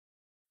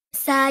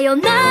さよ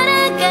な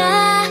ら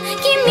が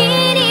君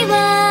に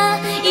は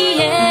言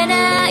え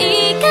ない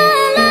か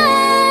ら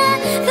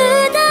二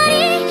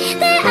人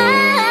で会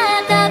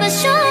った場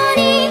所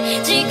に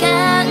時間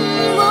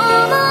を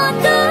戻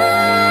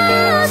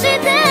し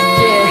て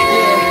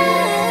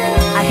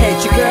I hate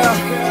you girl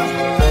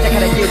だか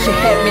ら you can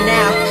hate me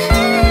now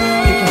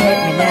You can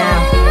hate me now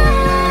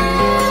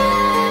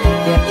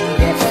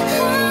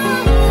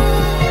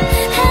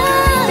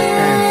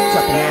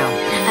Drop it now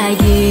I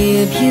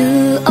give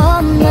you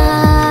all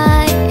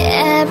my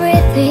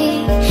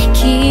everything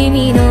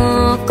君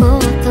のこ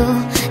と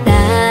だ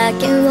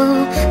けを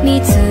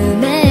見つ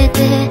めて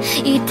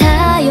い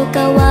たよ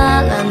変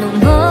わらぬ思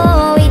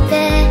い出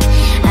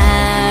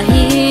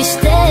愛し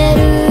てる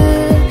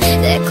っ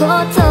て言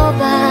葉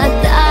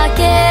だ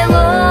けを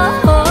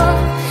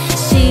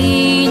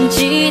信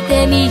じ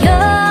てみよう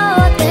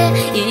って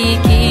言い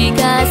聞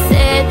かせ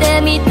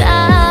てみ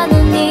たの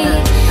に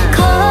恋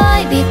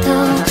人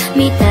み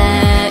た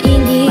い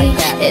に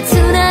手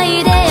繋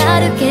いで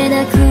歩け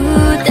なく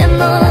ても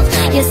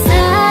優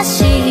し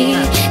い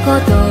言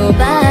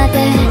葉で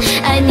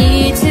I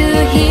need to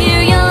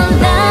hear your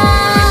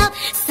love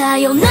さ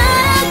よなら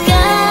が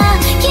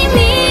君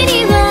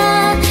に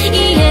は言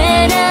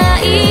えな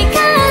いか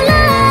ら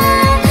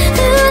二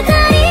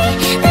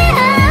人で会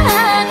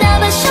った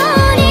場所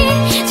に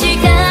時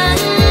間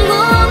を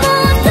戻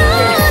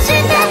し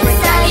て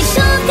最初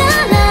か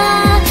ら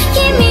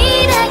君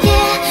だけ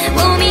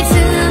を見つ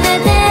め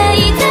て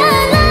いた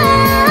ら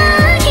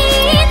き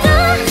っと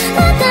二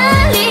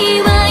人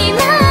は今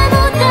も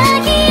抱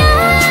き合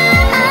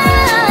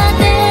っ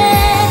て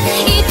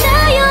いた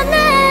よね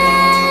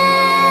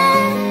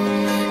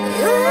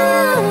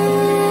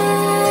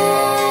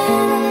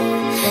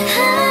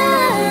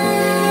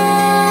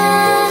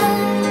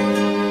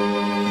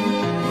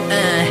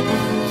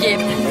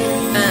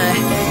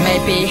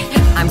Maybe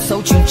I'm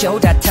so 順調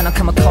だったの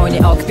かも恋に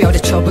臆病で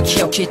長不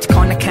器をきっと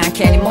こんな関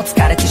係にも疲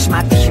れてしま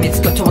った秘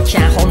密ごとは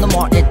Can't hold no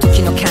more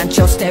時の感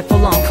情 Stay for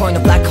long 恋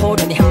のブラックホー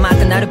ルにはまっ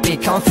たなるビ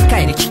ーコン不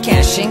快に危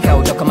険進化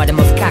をどこまで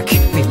も深く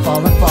We fall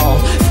and fall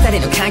二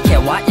人の関係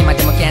は今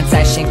でも現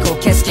在進行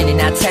景色に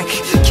なって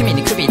く君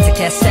に首つ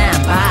け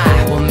Stand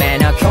by 運命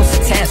の交差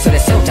点それ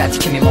そうだって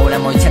君も俺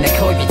もいたね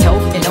恋人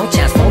No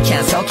chance no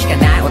chance 気が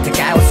ないお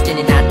互いを好き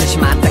になってし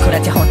まったこれ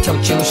って本当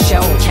重症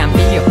Can't be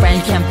your friend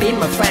you can't be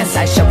my friend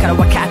最初から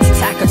分かって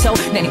たこと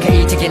何か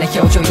いい的な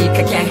表情いい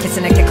加減消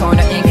せなきゃこ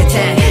の因果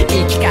点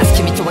言い聞かす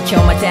君とは今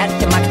日までっ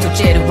て幕閉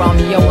じる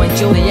Romeo and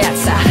Juliet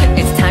さ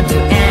It's time to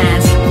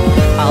end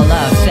Our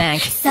love thank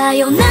さ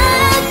よならが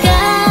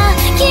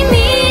君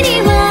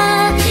に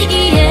は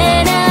言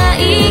えない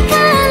か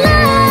ら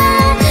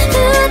二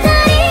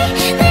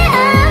人で会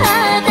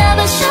った場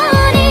所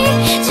に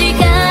時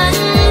間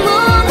を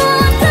戻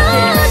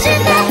して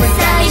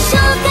最初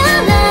か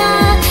ら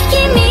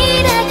君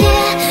だけ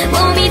を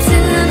見つ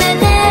め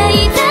て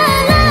いた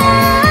ら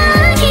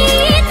き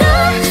っと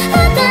二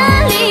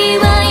人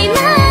は今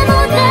も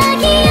抱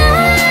き合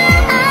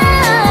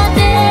って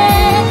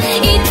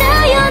いた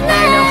よね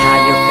I know how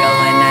you're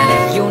feeling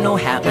and you know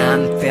how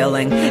I'm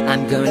feeling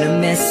I'm gonna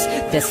miss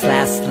this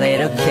last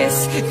little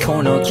kiss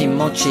この気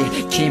持ち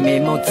君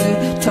もず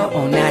っと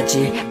同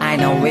じ I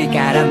know we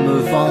gotta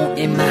move on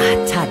今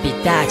旅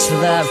立ち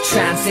Love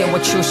transit を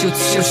抽出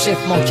終止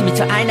符もう君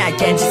と会えない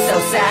現実そ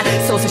うさ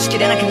操作しき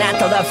れなくなっ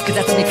た Love 複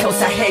雑に交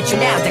差 Hate you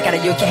now だから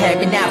You can hate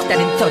me now 二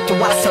人にとって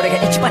はそれが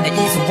一番の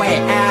easy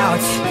way out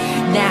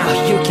Now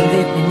you can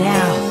live me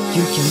now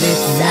You can live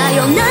me さ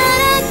よ now な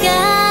らが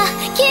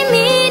君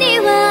に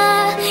は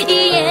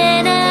言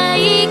えない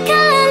か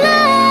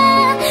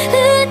ら二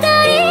人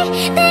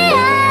で会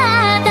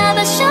った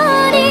場所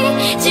に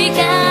時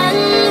間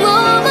を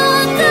戻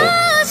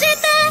し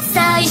て最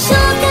初か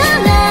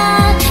ら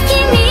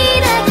君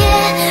だけ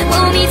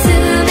を見つ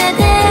め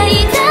て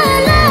いた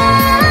ら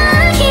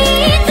き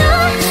っと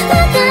二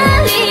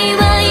人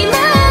は今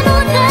も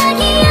抱き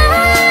合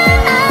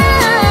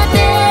って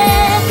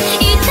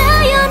いた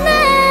よね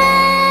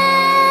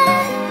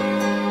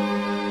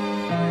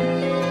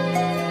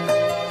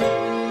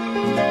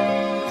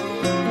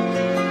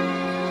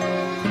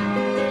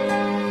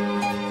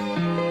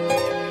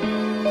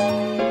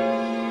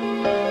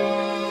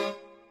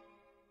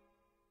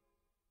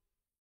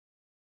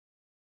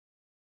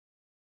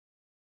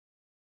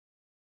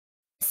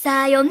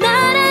さよな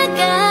ら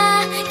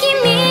が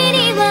君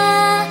に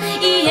は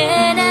言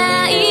え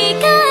ない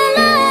から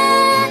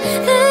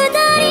二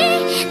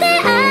人で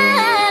会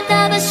っ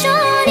た場所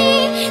に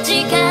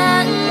時間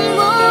を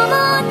戻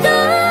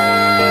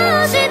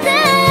して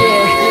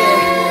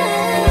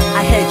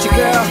I hate you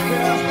girl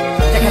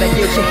だから You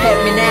can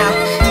hate me now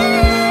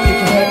You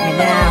can hate me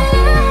now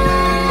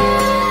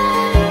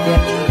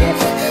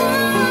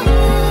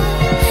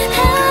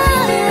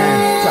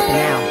Drop it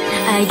now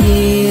I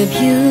give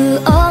you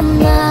all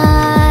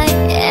my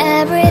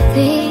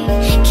everything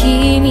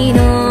君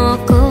の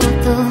こ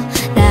と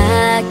だ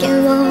けを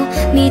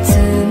見つ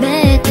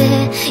め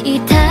てい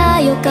た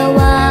よ変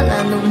わ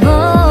らぬ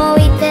思い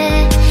出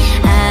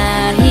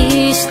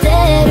愛して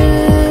る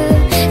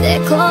って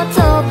言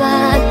葉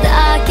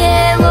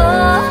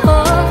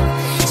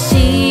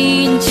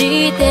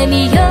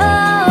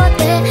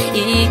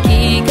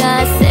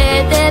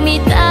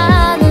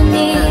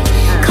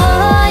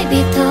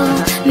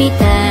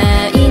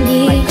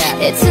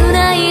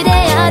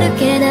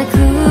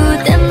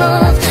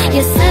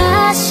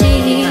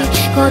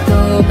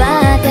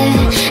葉で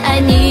I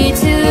need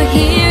to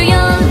hear your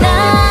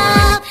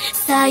love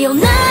さよ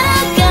なら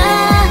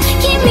が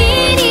君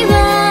に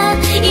は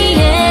言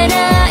え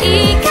ない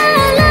か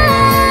ら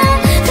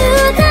二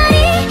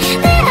人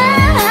出会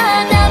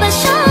った場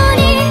所に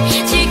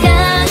時間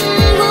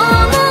を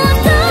戻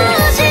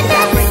して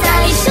最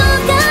初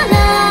から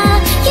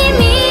君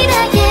だ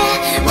け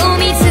を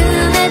見つ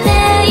めて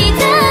い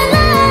たら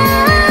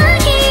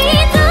き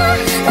っと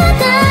二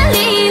人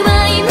は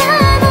今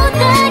も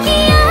抱き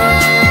合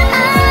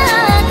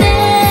って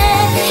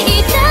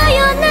いたよ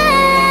ね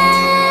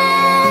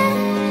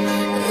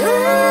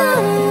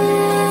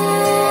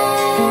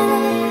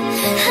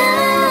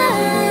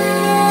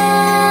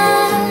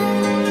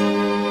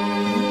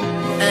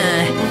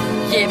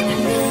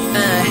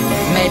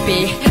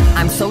Maybe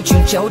I'm so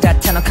順調だっ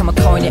たのかも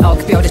恋に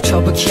臆病で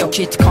長不器を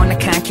きっとこんな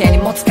関係に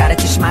も疲れ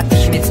てしまった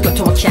秘密ご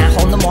とは Can't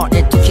hold no more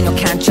時の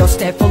感情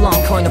Stay for long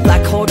恋のブラ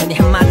ックホールに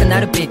はまったな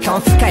るビーコ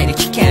ン不快に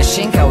危険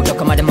進化をど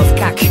こまでも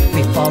深く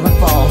We fall and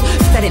fall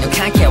二人の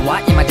関係は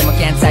今でも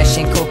現在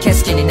進行景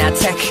色になっ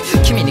て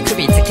く君に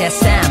首つけ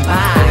Stand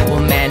by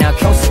運命の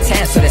交差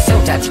点それそ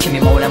うだって君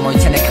も俺もい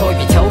たね恋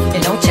人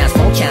No chance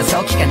no chance そ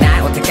う聞かな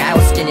いお互いを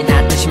好きに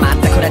なってしまっ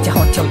たこれって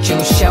本当重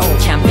症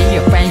Can't be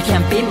your friend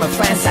can't be my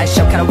friend 最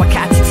初から分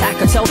かってた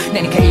こと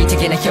何かいい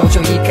的な表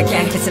情いい加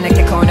減消せな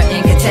きゃ恋の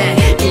因果点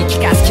言い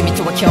聞かす君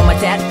とは今日ま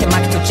でって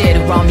幕閉じ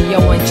る Romeo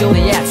and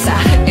Juliet さ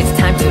It's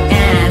time to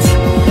end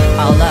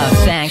Our love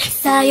thank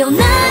さよな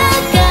ら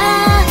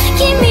が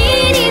君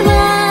に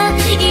は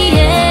言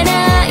え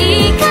ない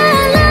か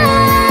ら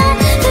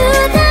二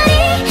人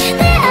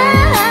出会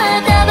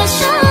った場所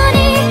に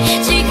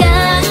時間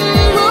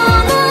を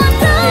戻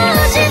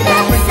して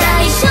最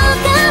初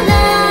から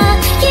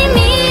君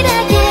だ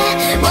け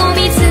を見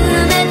つ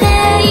めて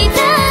いた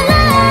ら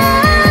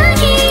き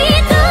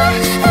っと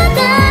二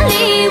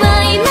人は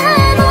今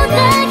も抱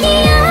き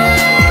合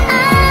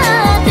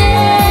って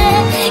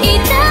い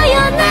たよ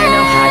ね I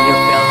know how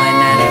you're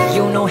feeling and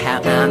you know how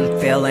I'm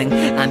feeling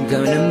I'm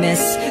gonna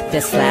miss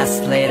this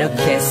last little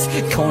kiss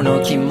こ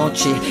の気持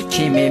ち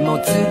君も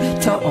ずっ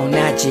と同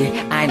じ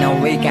I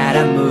know we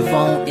gotta move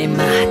on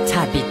今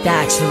旅立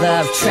ち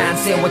Love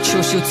transit を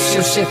抽出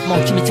終止符も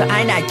う君と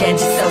会えない現実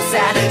So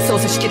sad 操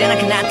作しきれな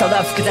くなった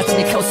Love 複雑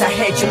に交差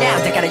Hate you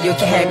now だから You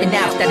can hate me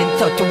now 二人に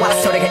とっては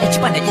それが一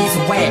番の easy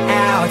way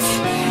out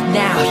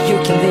Now you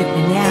can live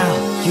me now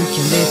You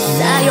can live me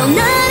さよ now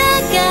な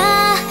ら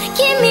が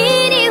君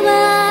に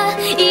は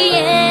言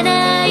え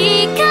ない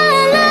か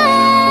ら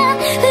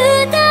二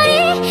人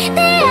出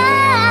会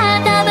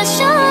った場所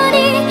に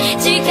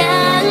時間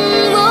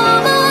を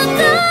戻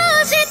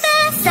して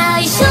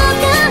最初か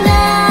ら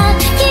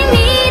君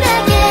だ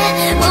け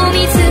を見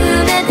つ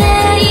めて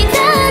いた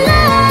ら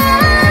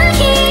き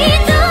っ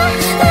と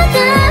二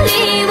人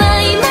は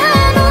今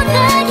も抱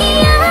き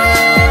合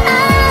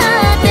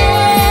って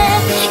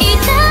い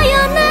たよ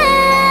ね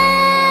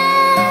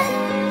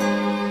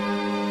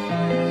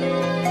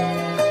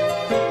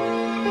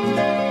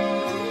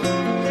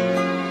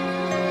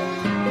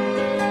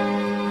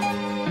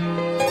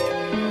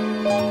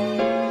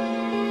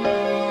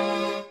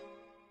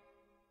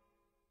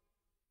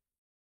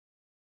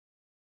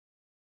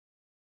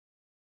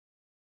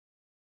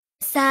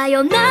さ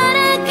よな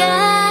ら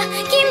が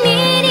君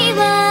に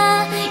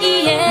は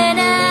言え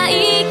ない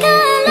か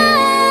ら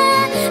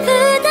二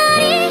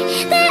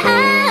人出会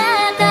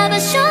った場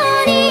所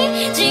に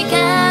時間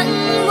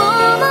を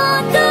戻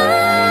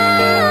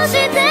し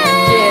て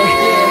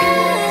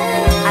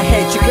I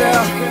hate you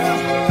girl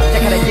だ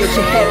から You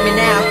can hate me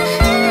now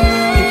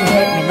You can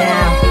hate me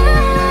now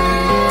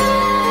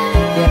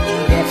Yep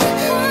yep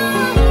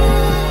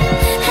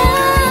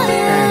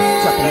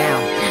Drop it now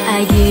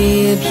I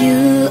give you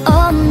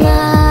all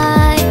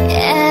my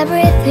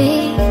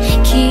everything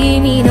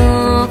君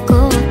の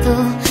こと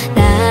だ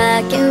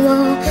けを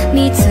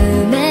見つ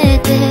め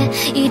て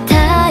い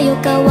たよ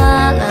変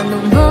わらぬ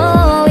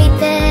思い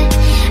出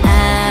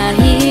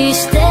愛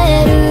して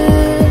る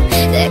っ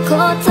て言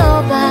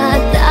葉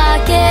だ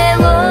け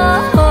を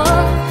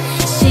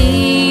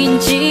信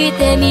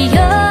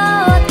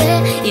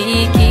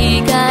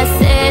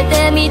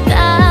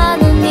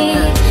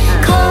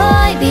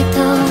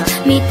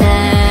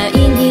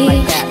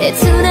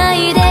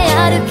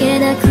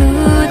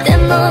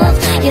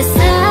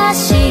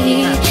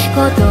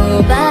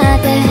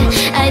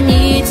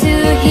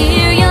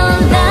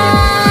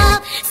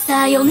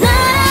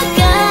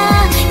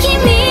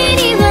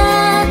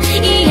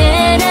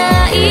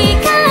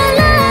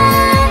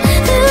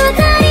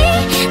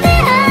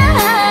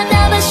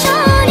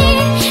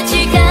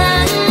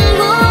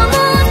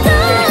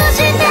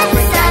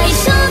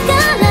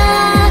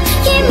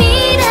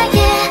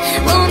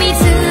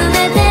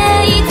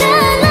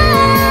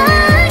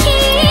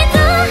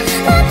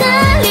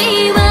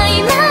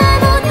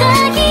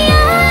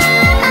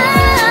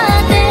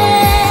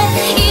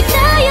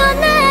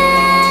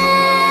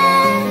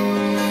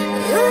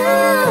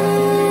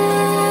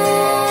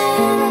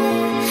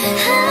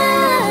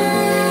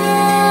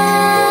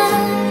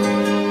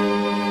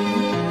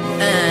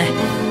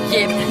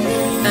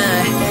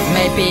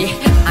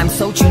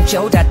そう順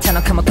調だったの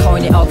かも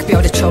恋に臆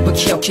病で長不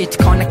器をきっ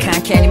とこんな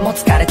関係にも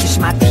疲れてし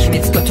まった秘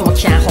密ごとは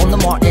キャンホンの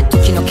もう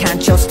時の感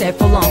情ステッ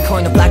プロン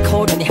恋のブラック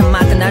ホールにハマ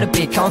ったなる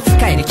ビーコン不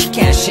快に危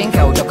険進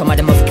化をどこま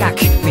でも深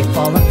く We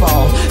fall and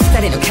fall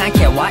二人の関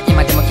係は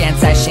今でも現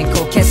在進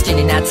行景色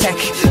になって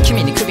く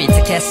君に首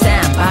つけス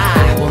タン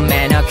バイ運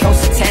命の交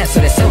差点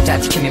それそうだっ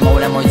て君も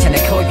俺もいたね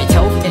恋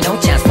人 No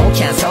chance no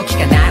chance 気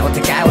がないお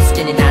互いを好き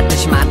になって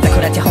しまった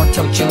これって本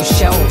当重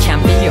症 Can't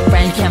be your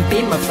friend can't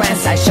be my friend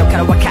最初か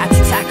ら分かって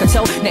たこ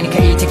と何か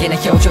いい的な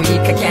表情いい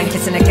加減消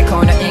せなきゃ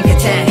このインカ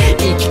点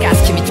言い聞か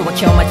す君とは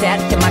今日まで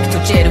って幕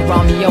閉じる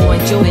Romeo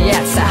and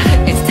Juliet さ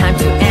It's time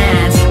to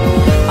end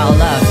our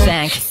love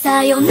thank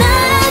さよならが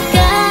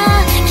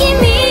君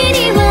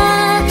に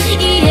は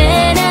言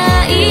え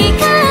ない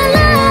から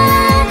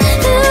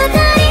二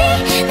人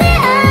出会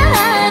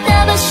った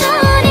場所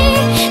に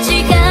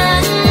時間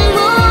を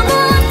戻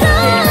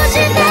し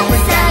て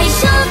最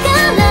初か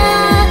ら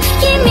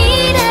君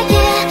だけ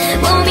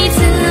を見つ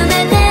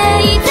めて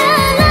いた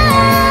ら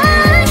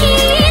き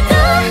っと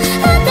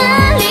二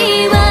人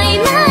は今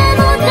も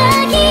抱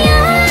き合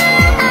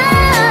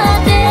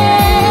って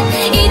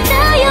いた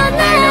よね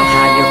I know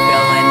how you're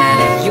feeling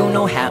and you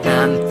know how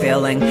I'm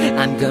feeling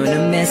I'm gonna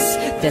miss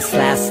this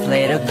last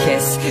little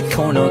kiss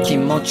この気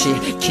持ち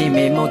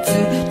君もず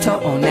っと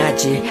同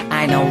じ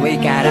I know we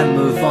gotta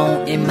move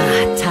on 今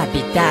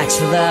旅立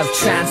ち Love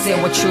transit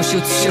を抽出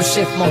終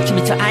止符もう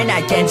君と会えな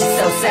い現実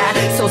そうさ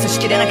操作し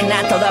きれなくな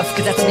った Love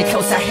複雑に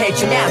交差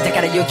Hate you now だか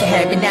ら You can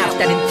hate me now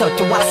二人にとっ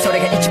てはそれ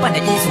が一番の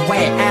easy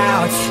way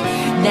out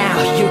Now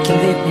you can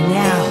live me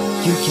now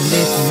You can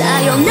live me now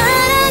さよなら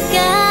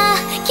が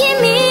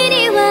君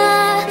に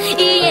は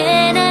言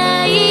え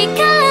ない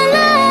か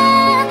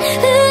ら二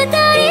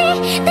人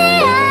出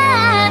会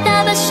った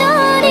場所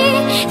に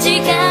時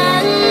間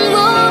を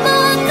戻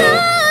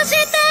し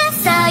て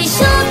最初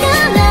か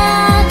ら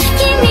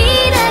君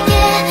だけ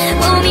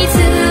を見つ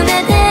め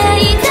て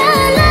いた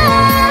ら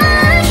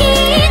き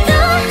っと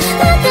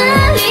二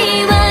人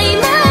は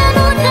今も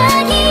抱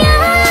き合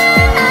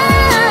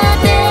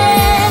って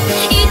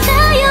いた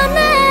よね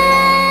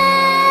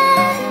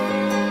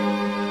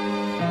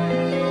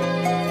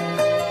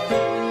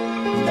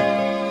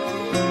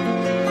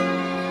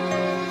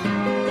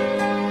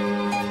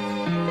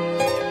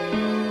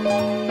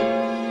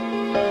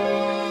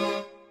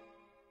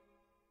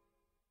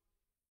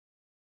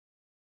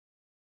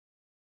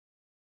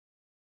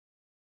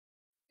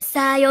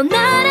さよな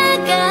ら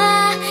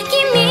が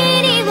君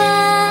に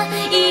は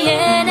言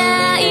え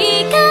ない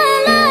か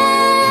ら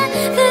二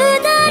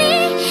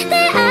人出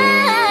会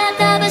っ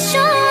た場所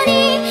に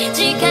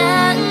時間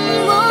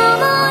を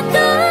戻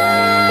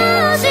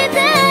して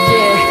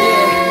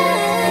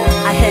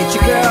Yeah, I hate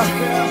you girl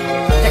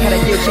だから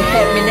You can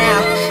hate me now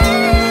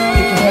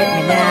You can hate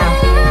me now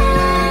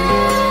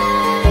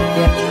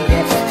Yep,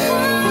 yep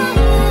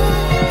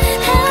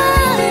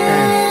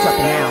Drop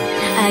it now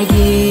I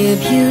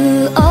give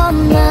you all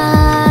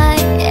my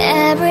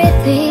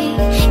everything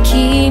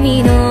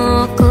君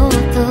のこ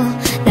と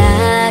だ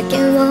け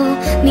を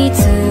見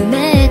つ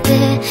めて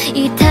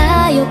い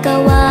たよ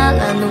変わ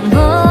らぬ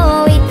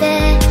思い出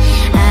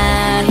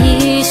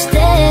愛して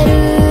る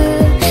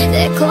っ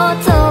て言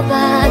葉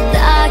だ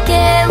け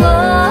を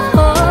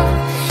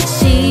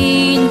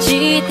信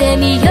じて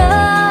みよう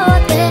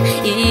って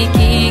言い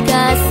聞か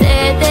せ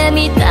て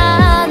み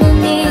たの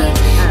に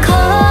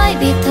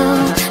恋人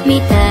み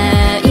た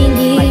い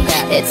に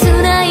手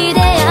繋いで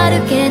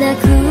歩けな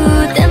く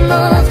ても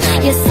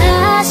優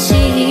し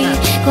い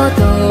言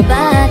葉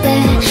で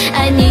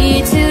I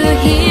need to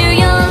hear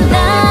your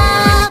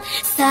love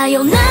さ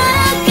よならが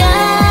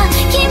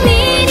君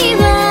に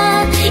は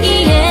言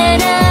え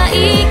ない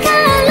か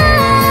ら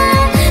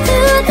二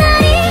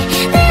人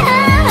出会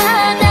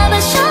った場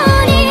所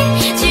に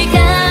時間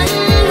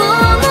を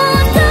戻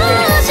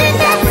して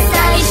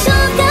最初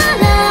か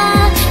ら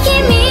君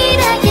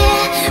だけ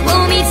を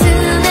見つ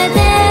めて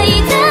い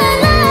た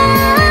ら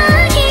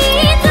き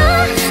っと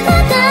二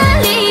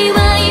人は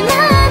今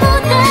も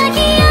抱き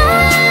合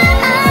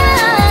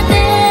って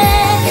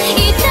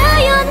いた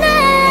よね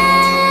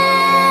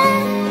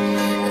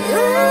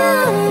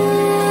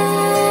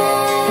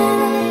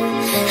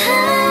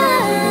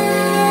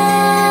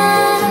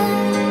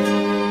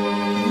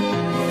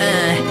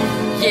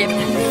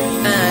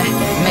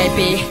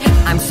Maybe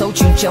I'm so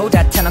順調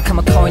だったのか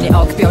も恋に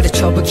臆病で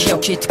長不器を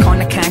きっとこん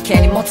な関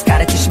係にも疲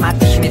れてしまっ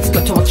た秘密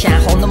ごとはキャ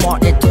ンホンのもう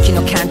時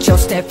の感情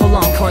ステップロ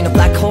ン恋のブ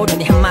ラックホール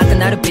にハマった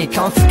なるビー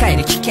コン不快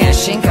に危険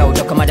進化を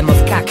どこまでも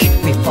深く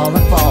We fall and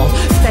fall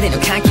二人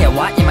の関係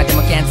は今で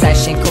も現在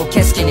進行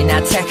景色にな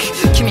って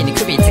く君に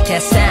首つけ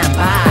スタン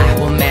バ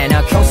イ運命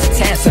の交差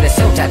点それ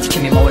そうだって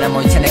君も俺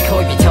もいたね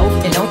恋人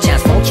No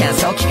chance no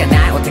chance 気が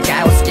ないお互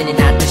いを好きに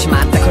なってし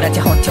まったこれって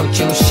本当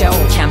重症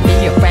Can't be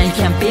your friend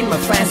can't be my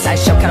friend 最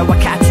初から分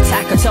かって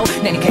たこと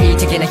何かいい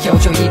的な表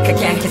情いい加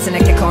減消せな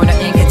きゃこの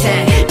インカ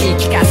点言い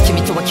聞かす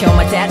君とは今日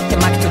までって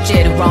幕閉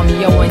じる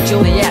Romeo and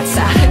Juliet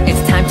さ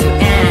It's time to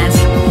end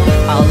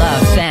our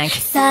love thank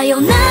さよ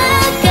ならが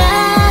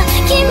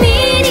君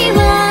に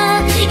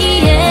は言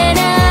え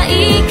ない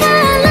から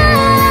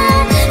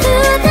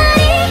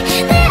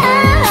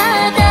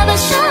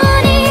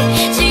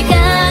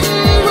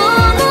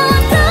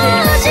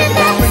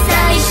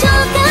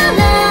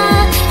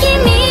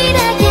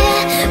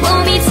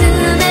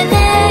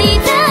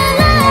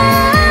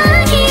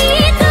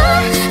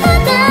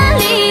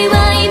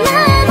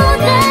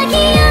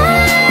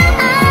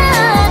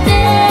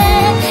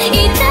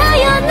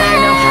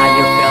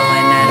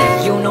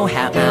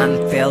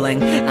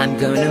feeling I'm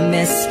gonna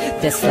miss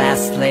this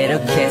last little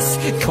kiss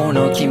こ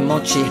の気持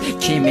ち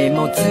君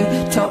もずっ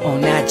と同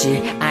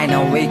じ I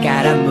know we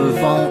gotta move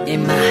on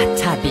今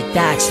旅立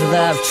ち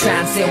Love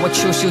transit を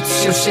抽出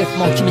終止符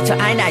もう君と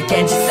会えない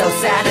現実 So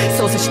sad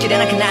操作しきれ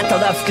なくなった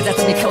Love 複雑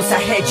に交差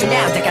Hate you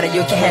now だから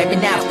You can hate me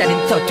now 二人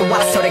にとって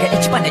はそれが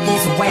一番の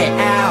easy way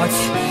out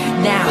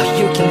Now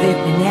you can live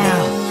me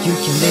now You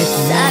can live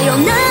me now さよ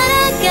なら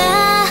が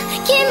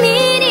君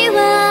には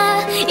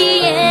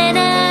言え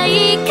な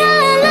いか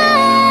ら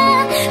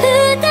二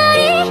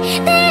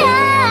人出会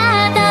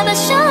った場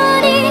所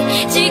に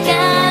時間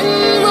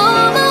を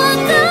戻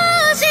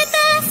して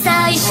最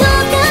初か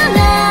ら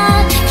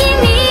君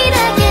だ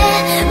け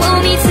を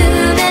見つ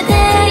めて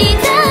い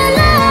た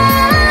ら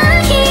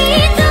き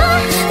っと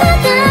二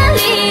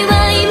人は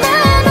今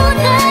も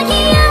抱き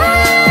合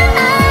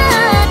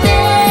って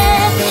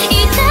い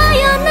た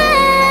よね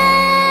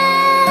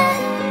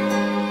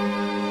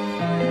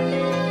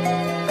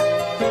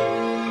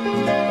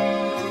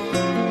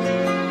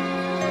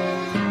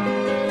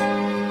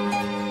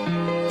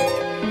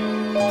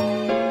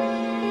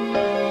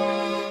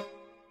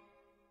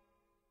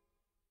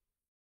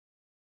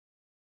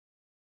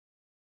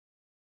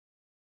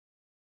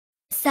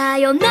さ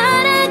よな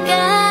ら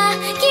が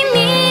君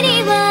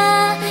に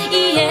は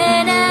言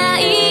えな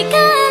いか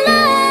ら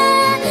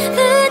二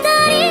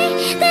人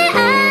出会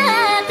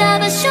った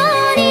場所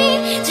に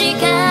時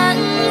間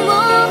を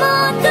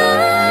戻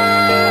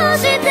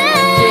して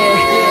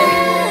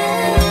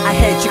I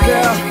hate you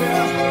girl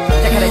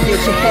だから You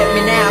can hate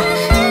me now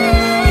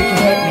You can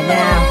hate me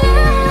now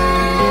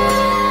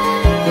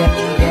Yep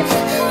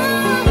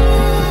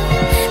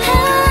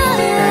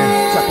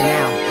Drop it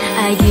now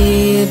I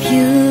give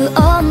you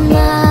all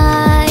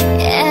my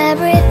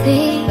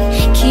everything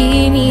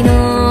君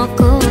の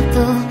こと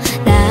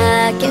だ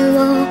けを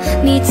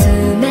見つ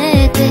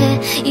めて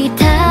い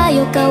た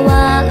よ変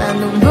わら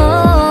ぬ思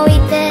い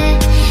出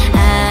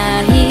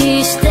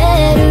愛して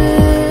る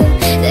っ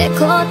て言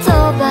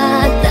葉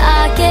だ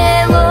け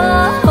を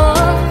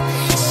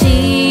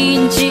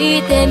信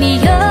じてみ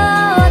よう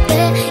って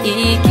言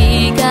い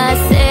聞か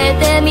せ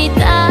てみ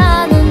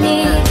たの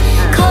に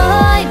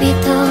恋人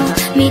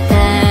みた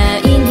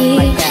い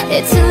に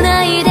手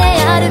繋いで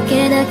歩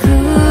けなく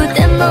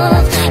ても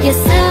優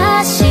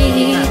し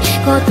い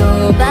言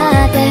葉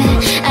で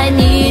I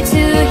need to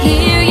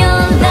hear your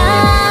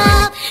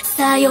love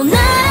さよなら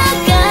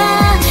が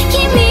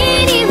君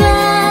には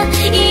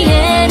言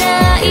えな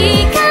い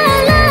か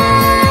ら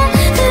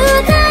二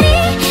人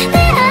出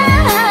会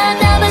っ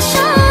た場所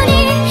に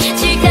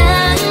時間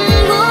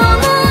を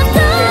戻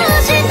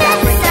して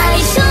最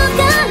初か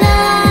ら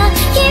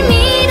君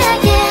だ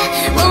け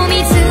を見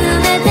つ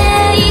めて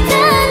いた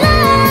ら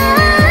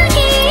き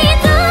っ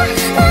と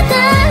二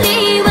人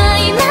は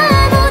今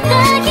も抱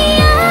き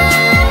合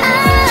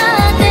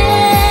って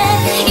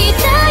い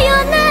たよ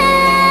ね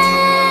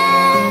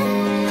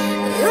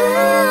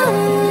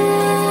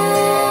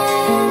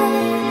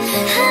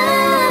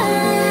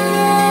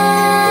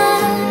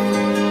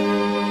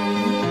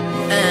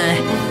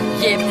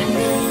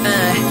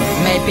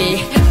Maybe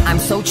I'm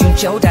so 順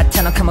調だっ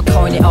たのかも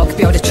恋に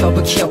臆病で長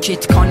期をきっ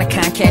とこんな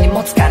関係に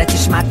も疲れて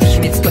しまった秘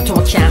密こと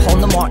は Can't hold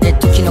no more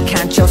時の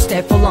感情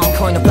Stay for long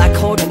恋のブラック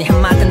ホールには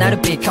まったなる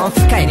ビーコン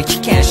不快に危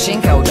険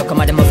進化をどこ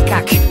までも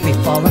深く We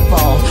fall and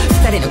fall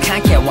二人の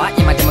関係は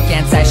今でも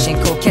現在進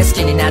行景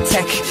色になっ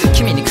てく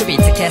君に首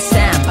つけ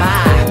Stand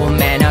by 運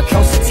命の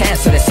交差点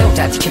それそう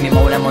だって君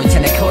も俺もいた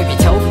ね恋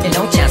人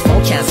No chance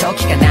no chance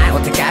気がないお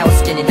互いを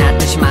好きになっ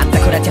てしまった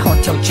これって本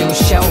当重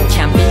症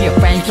Can't be your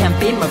friend Can't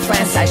be my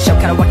friend 最初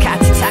から分かっ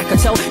てたこ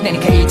と何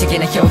かいい的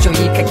な表情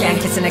いい加減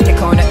消せなきゃ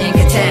この因果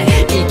点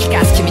言い聞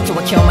かす君と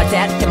は今日まで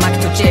って幕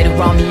閉じる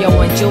Romeo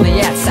and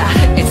Juliet さ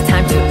It's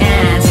time to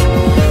end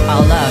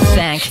Our love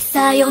thank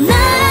さよならが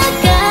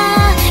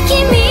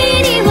君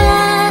に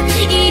は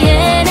言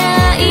えな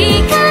い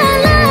か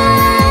ら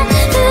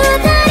二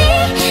人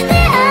出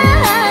会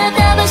っ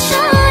た場所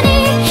に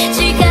時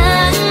間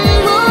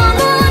を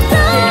戻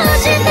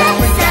して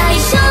最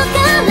初か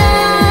ら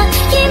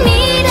君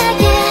だ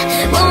け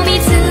を見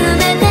つ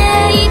めて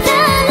いた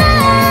ら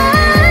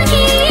き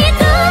っ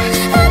と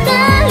二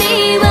人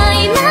は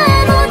今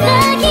も抱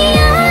き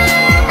合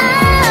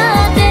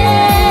って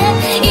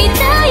い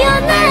たよ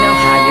ね I know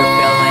how you're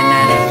feeling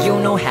and you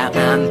know how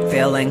I'm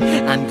feeling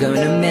I'm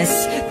gonna miss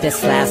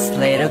this last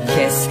little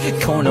kiss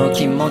この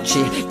気持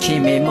ち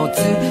君も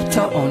ずっ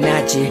と同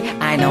じ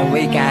I know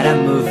we gotta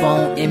move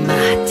on 今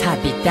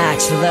旅立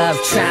ち Love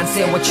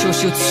transit を抽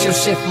出終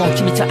止符もう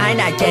君と会え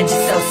ない現実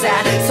So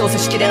sad 操作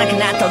しきれなく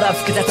なった Love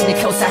複雑に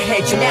交差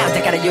Hate you now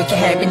だから You can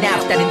hate me now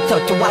二人にと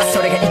っては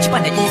それが一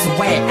番の easy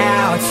way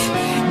out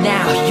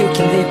Now you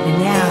can live me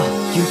now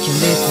You can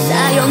live me now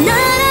さよなら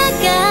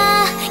が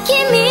君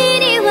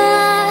には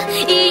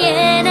言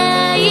え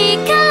ない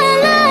か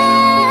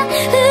ら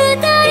二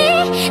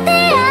人出会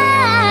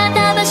った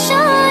場所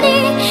に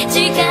時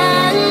間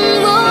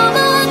を戻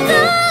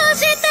し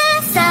て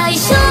最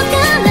初か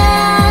ら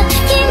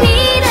君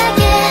だけ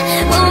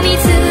を見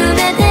つめ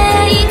て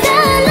いた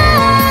ら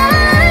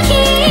き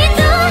っと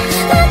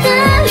二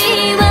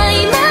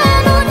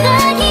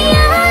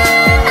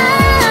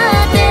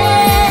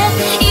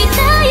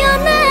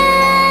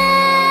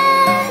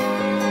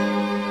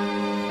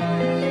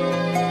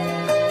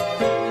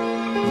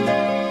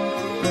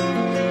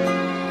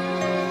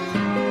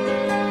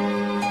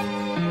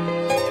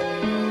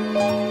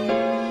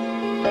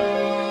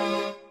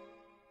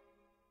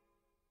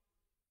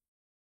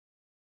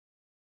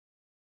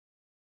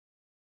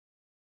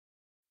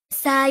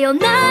さよ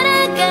な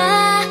ら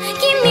が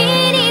君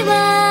に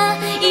は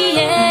言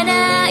え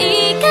な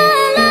いか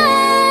ら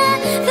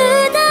二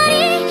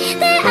人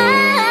出会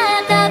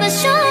った場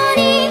所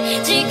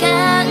に時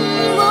間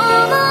を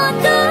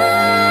戻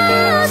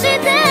し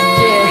て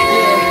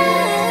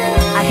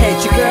I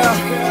hate you girl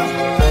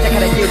だか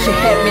ら you can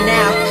hate me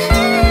now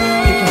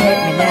You can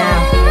hate me now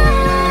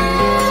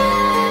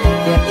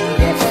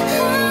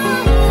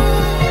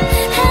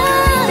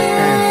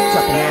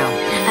Drop it now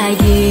I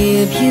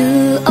give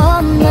you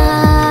all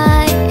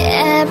my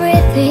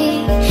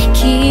everything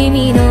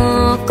君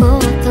のこ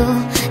と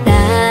だ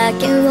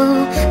けを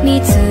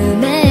見つ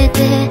め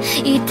て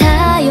い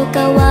たよ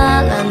変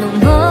わらぬ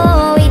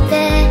思い出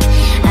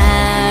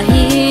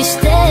愛し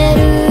てる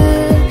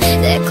っ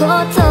て言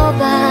葉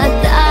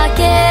だ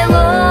けを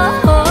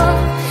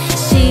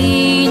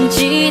信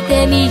じ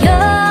てみよう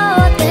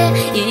って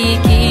言い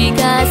聞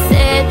かせ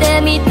て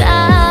みた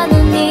の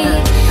に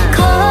恋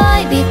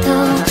人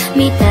み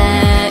た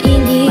い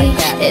に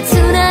手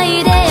繋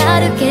いで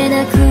歩け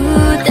なく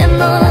ても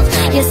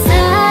優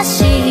し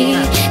い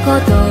言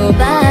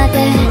葉で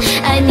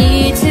I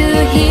need to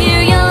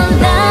hear your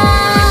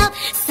love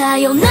さ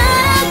よなら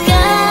が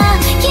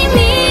君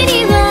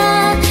に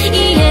は言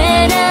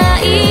えな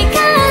いか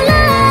ら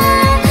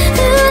二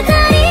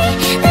人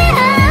出会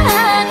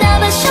った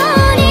場所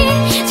に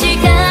時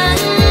間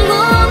を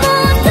戻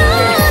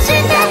し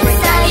て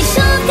最初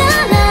か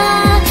ら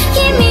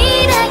君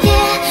だけ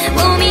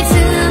を見つ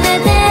め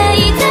て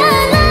いた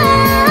ら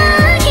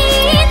き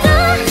っと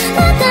二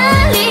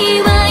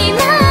人は今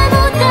も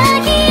抱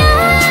き合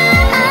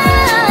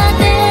っ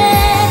て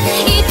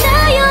いた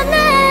よね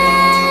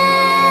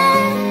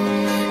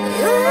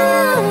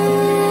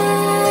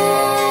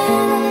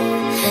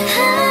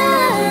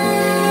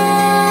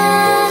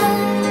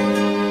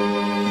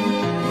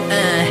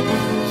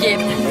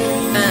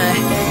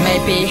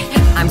Maybe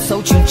I'm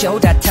so 順調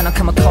だったの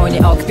かも恋に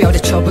臆病で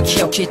長不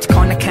器をきっと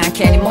こんな関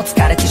係にも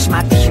疲れてしま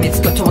った秘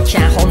密ごとは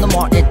Can't hold no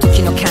more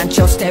時の感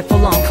情 Stay for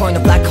long 恋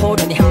のブラックホー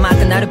ルにはまっ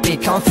たなるビ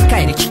ーコン不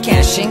快に危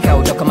険進化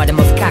をどこまで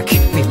も深く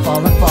We fall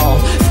and fall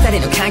二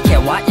人の関係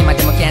は今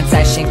でも現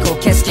在進行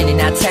景色に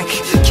なって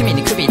く君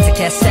に首つ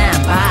けスタ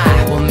ンバ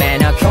イ運命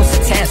の交差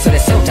点それ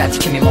そうだって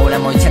君も俺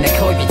もいたね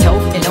恋人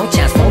No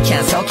chance no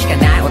chance そう聞か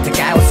ないお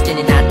互いを好き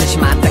になってし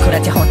まったこれ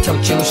って本当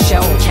重症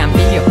Can't be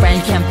your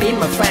friend can't be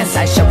my friend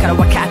最初から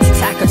分かって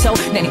たこと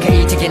何か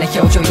いい的な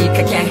表情いい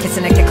加減消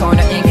せなきゃこ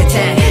の因果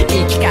点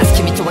言い聞かす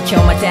君とは今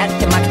日までっ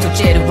て幕閉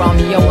じる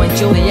Romeo and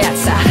Juliet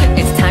さ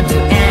It's time to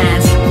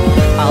end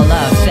Our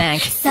love thank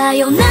さ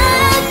よなら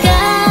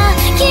が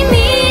君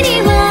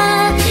には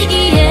言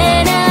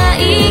えない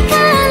か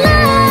ら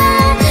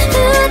二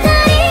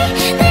人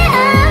出会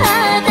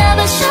った場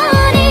所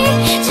に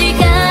時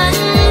間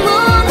を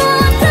戻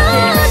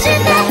し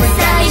て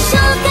最初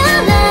か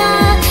ら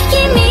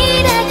君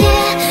だけ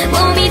を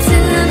見つ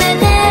め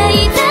て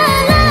いた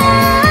ら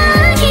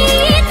き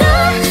っと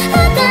二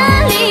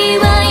人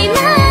は今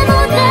も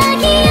抱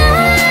き合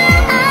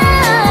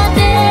って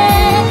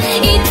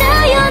いた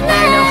よね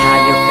I know how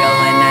you're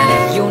feeling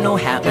and you know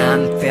how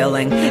I'm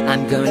feeling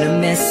I'm gonna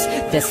miss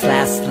this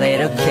last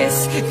little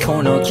kiss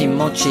この気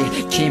持ち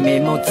君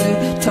もずっ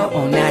と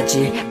同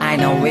じ I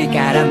know we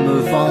gotta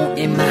move on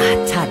今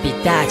旅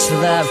立ち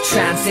Love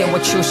transit を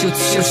抽出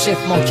終止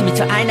符もう君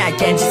と会えない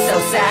現実 so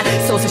sad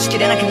操作しき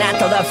れなくなっ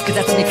た Love 複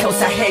雑に交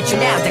差 Hate you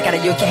now だから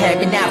you can hate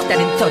me now 二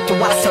人にとって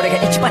はそれが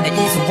一番の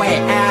easy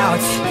way out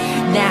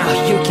Now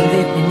you can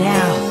live me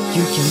now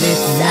You can live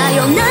me さ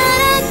よ now な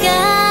らが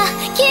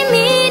君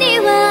に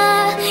は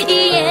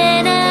言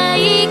えない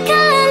か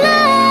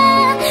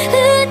ら二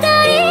人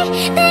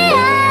出会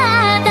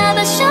った場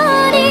所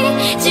に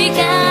時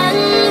間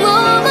を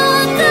戻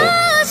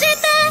し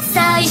て最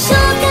初か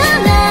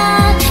ら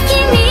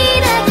君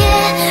だけ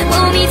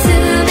を見つ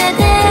め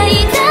て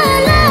いた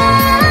ら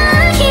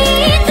き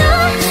っと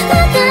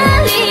二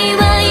人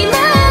は今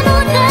も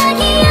抱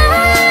き合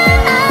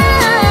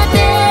って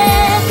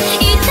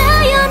いた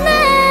よね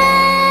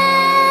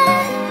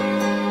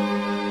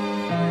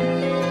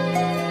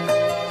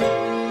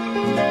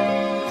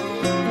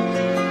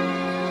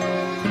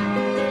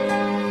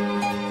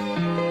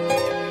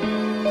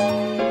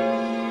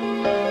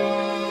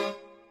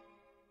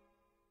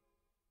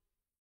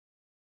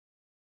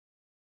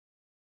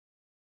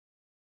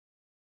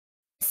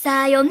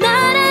さよな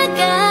ら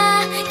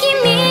が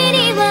君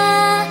に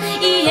は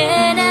言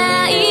え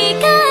ない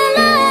から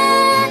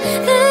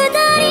二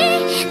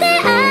人出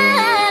会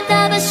っ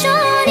た場所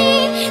に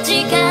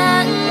時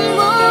間を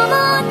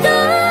戻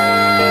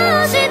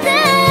して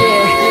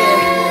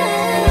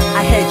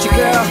I hate you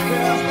girl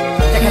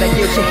だから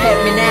you can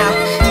hate me now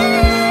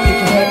You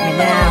can hate me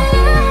now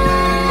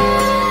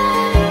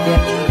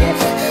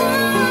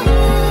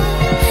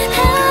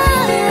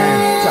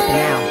Drop it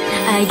now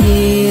I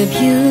give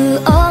you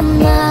all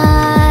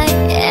my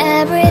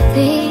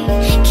everything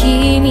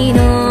君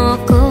の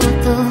こ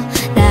と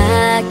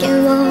だけ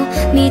を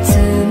見つ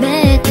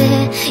め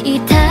てい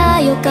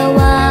たよ変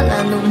わ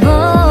らぬ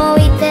思い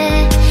出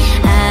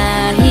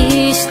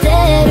愛して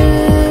る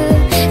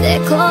って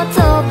言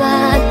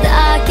葉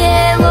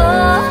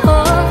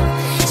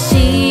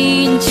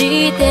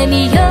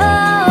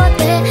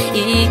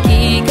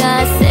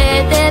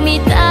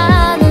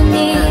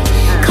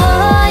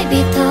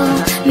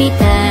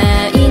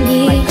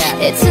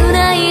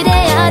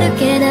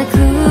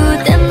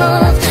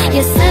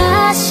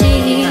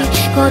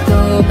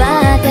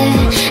葉で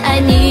I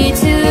need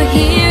to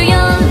hear your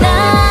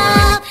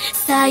love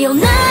さよ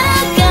なら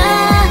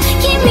が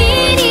君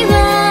に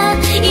は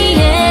言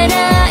え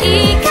ない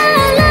か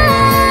ら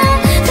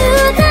二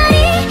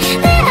人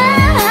出会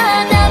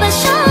った場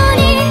所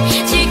に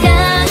時間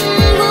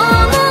を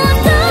戻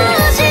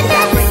して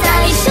最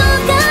初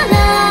から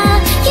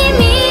君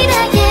だ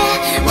け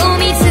を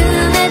見つ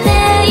めて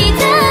い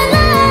たら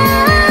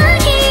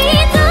き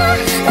っと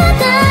二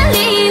人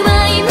は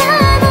今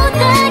も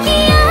抱き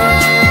合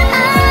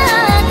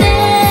って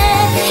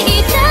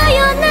いたよ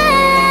ね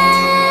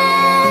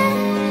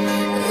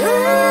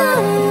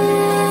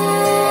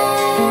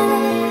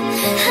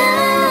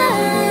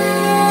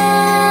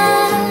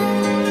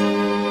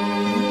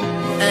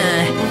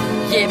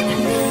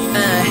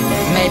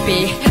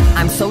Maybe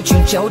I'm so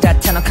順調だっ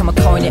たのかも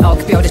恋に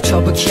臆病で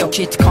長不器を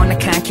きっとこんな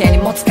関係に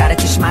も疲れ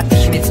てしまった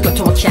秘密ご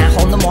とは Can't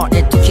hold no more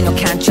時の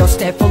感情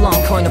Stay for long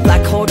恋のブラ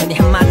ックホールに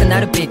はまったな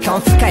るビーコ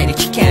ン深いに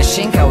危険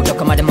進化をど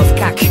こまでも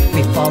深く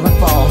We fall and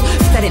fall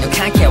二人の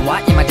関係は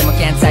今でも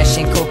現在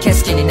進行景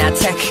色になっ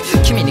て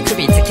く君に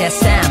首つけ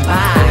Stand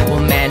by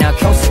運命の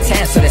交差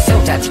点それそ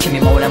うだって君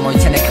も俺もい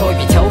たね恋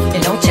人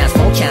No chance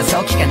no chance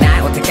気がな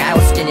いお互いを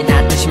好きに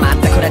なってしまっ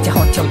たこれって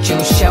本当重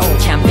症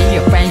Can't be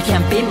your friend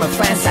can't be my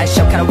friend 最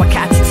初から分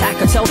かってた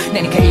こと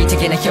何かいい的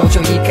な表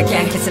情いい加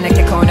減消せな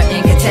きゃこの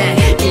因果点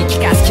言い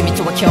聞かす君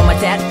とは今日ま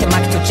でって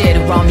幕閉じ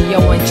る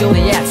Romeo and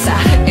Juliet さ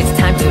It's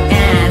time to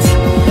end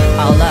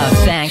Our love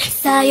thank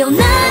さよな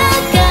ら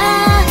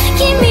が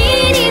君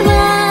に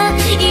は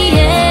言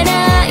え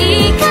ない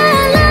か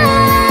ら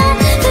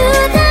二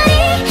人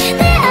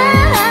出会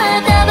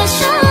った場所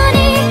に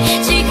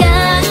時間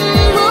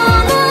を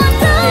戻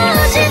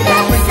して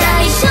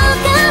最初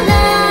から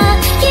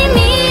君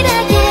だ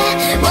け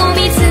を見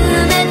つ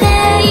めて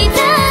いた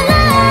ら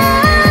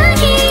き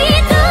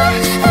っと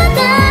二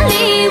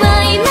人は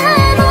今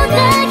も抱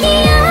き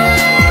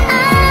合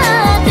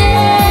って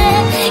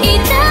い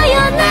たよ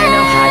ね I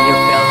know how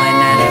you're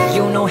feeling and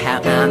you know how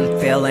I'm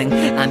feeling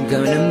I'm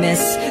gonna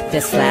miss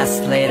this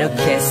last little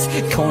kiss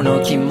こ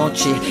の気持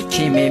ち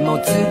君も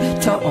ずっ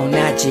と同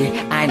じ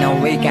I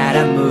know we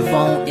gotta move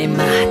on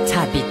今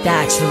旅立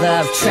ち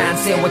Love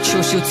transit を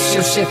抽出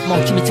終止符も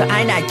う君と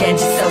会えない現実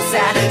そうさ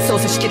操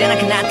作しきれな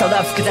くなった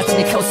Love 複雑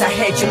に交差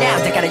Hate you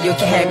now だから You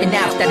can hate me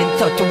now 二人に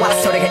とっては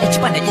それが一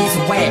番の easy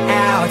way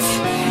out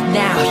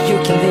Now you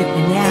can live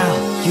me now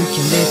You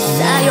can live me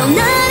さよ now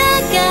な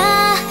らが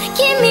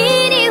君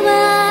に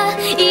は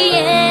言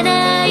え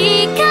ない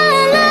から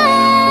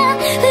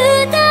二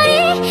人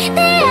出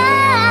会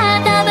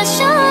った場所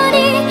に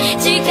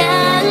時間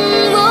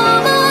を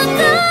戻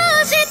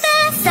して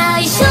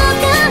最初か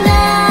ら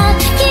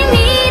君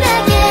だ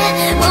け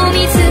を見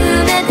つ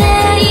めて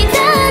いた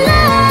ら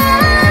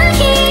き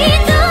っ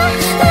と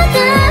二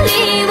人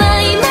は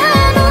今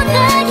も抱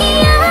き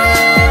合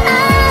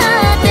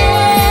って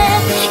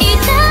い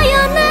たよ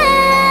ね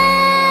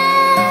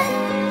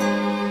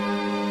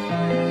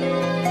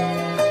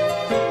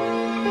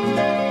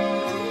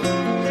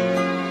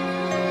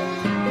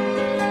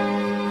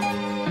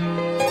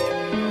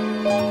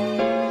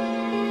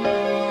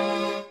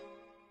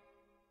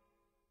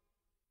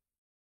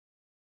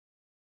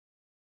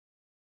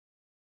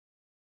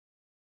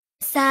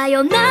さ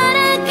よな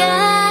ら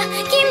が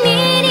君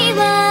に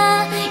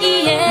は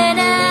言え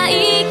ない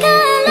か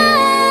ら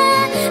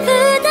二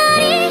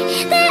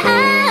人出会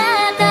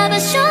った場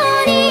所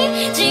に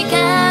時間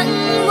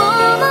を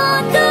戻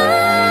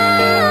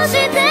し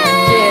て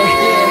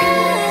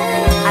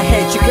I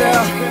hate you girl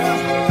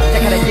だ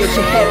から You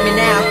can hate me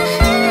now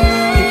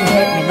You can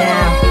hate me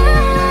now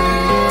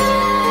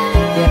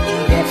Yep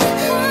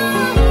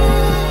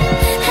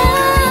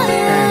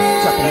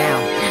Drop it now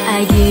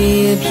I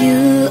give you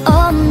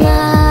all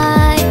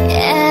my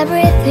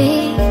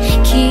everything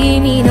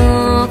君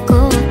の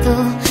こと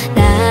だ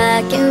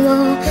けを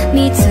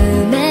見つ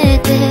め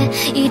て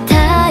い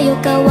たよ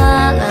変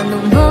わらぬ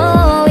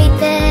思い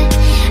出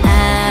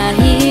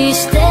愛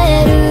して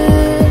る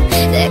っ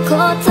て言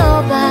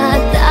葉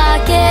だ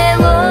け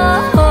を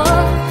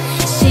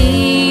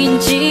信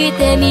じ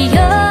てみ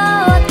よう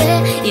って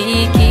言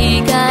い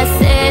聞か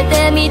せて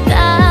み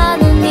た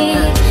のに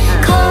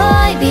恋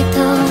人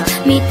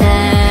みた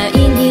い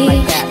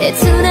に手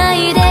繋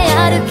いで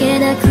歩け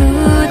なく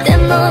て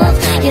も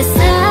優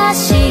し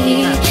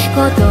い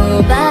言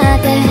葉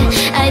で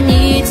I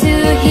need to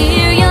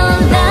hear your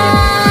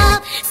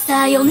love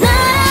さよならが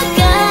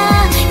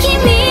君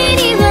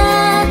には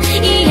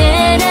言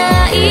え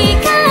ない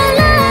か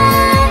ら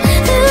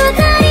二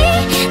人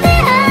出会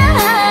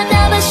った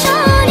場所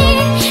に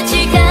時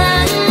間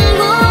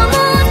を戻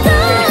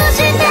し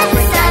て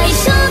最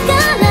初か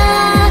ら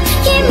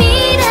君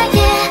だけ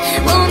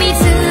を見つ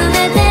め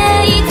て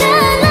いた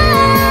ら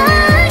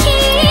き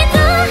っと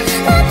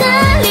二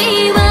人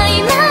は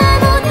今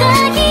も抱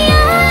き合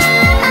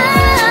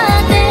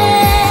って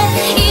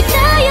いた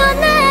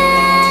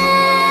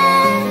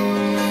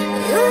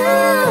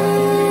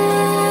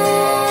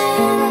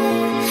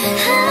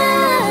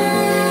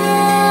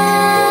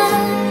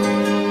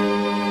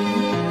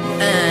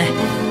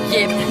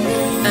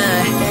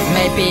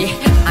Maybe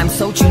I'm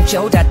so順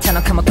調だった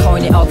のかも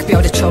恋に臆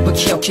病で長不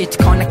器をきっ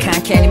とこんな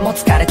関係にも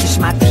疲れてし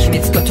まった秘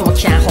密ごとは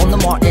キャンほんの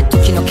もう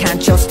時の感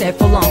情 Stay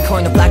for long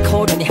恋のブラック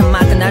ホールにハマ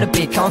ったなる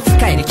ビーコン不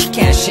快に危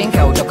険進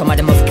化をどこま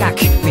でも深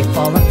く We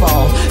fall and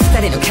fall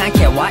二人の関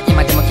係は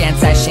今でも現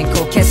在進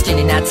行景色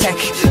になって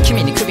く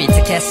君に首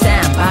つけスタ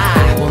ンバ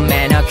イ運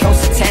命の交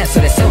差点そ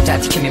れそうだ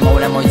って君も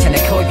俺もいたね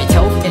恋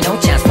人 No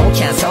chance no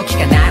chance 気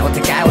がないお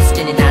互いを好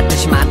きになって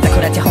しまったこ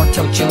れって本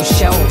当重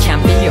症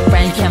Can't be your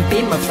friend can't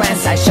be my friend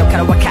最初か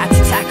ら分かって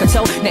たこ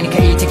と何か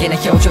いい的な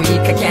表情いい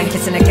加減消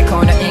せなきゃ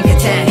このインカ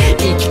点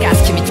言い聞か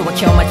す君とは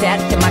今日まで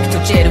って幕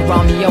閉じる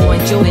Romeo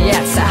and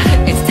Juliet さ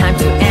It's time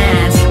to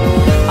end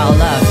Our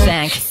love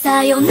thank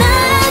さよなら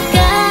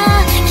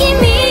が君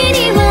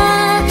に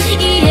は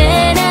言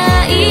え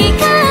ない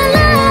から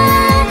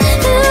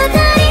二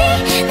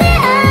人出会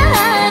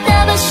った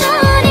場所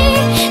に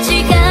時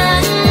間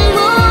を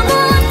戻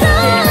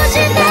し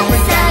て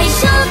最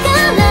初か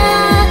ら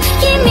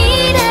君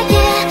だけ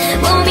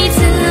を見つ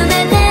め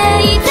て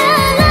いた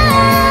ら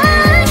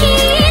き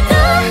っと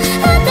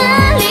二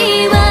人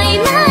は今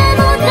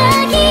も抱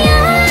き合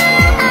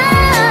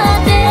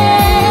って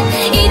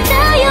いた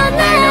よね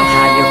I know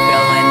how you're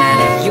feeling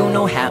and you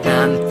know how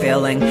I'm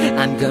feeling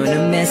I'm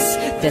gonna miss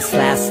this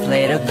last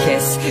little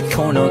kiss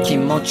この気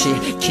持ち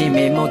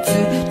君もず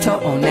っと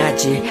同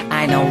じ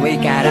I know we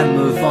gotta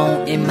move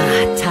on 今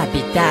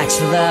旅立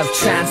ち Love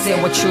transit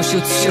を抽出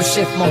終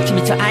止符もう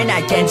君と会えな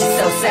い現実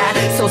so sad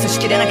操作し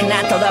きれなくな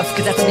った Love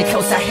複雑に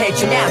交差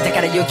Hate you now だか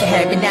ら you can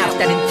hate me now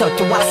二人にとっ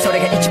てはそれ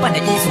が一番の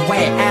easy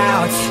way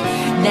out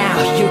Now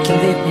you can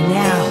live me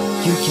now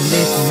You can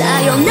live me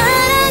now さよなら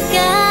が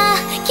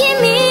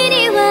君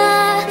に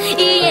は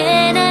言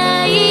え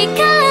ない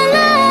か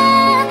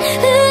ら二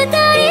人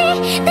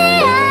出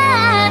会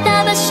った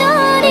場所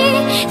に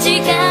時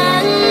間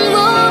を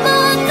戻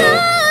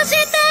し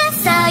て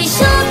最初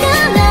か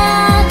ら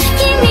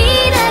君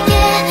だけ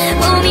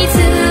を見つ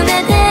め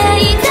て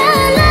いた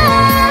ら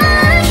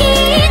き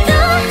っと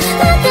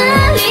二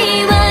人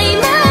は今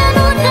も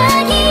抱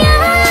き合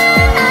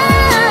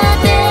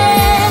って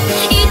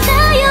いた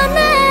よね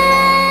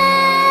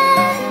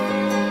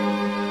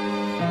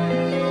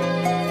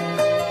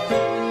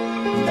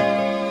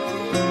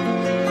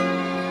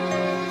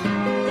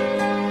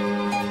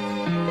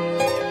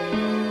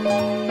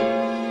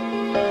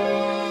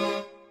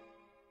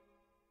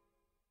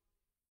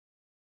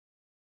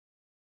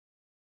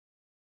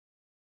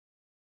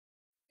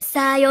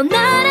さよな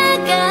ら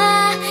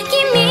が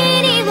君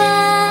に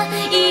は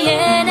言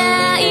え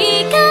ない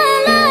か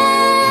ら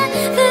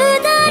二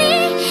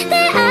人出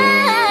会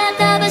っ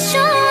た場所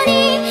に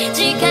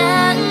時間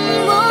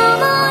を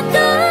戻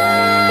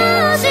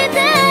して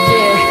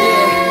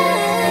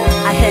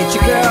I hate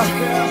you girl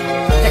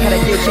だから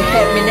you can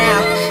hate me now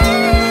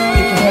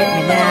You can hate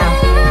me now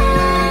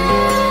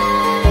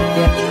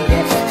Yep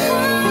yep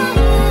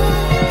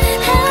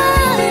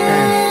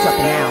Drop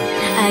it now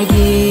I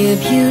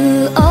give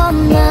you all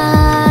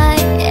my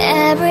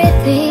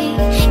everything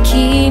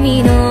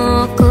君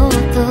のこ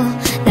と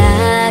だ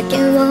け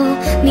を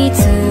見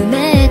つ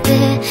めて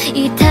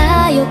い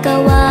たよ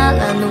変わ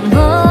らぬ思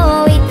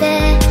い出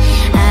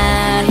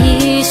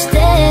愛して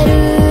る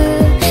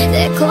っ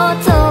て言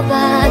葉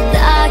だ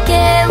け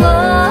を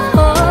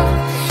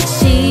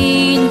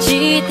信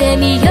じて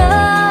みよ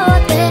う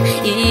って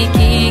言い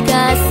聞か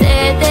せ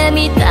て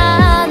み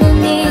たの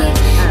に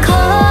恋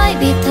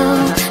人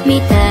み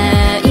た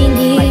いに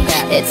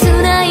手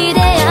繋いで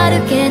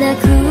歩けな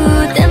く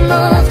ても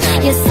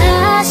優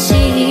し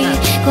い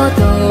言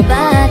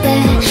葉で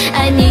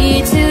I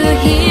need to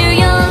hear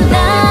your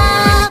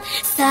love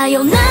さ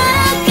よなら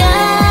が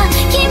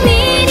君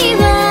に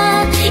は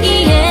言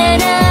え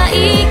ない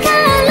か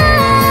ら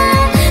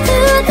二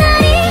人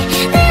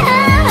出会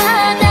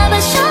った場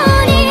所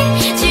に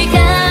時間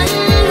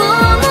を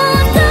戻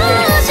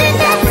して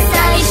最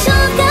初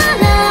か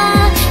ら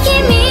君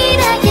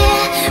だけ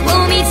を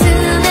見つ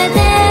めて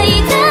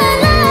いた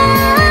ら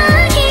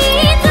き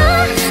っと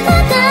二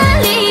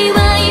人は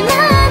今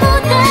も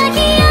抱き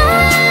合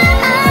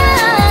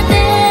って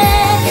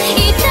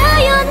いた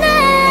よね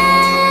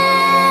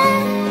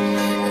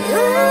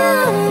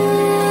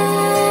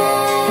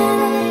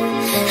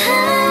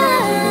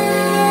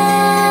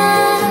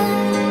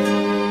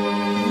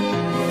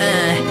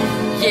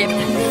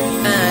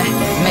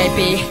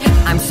Maybe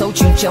I'm so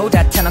順調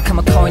だったのか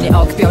も恋に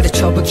臆病で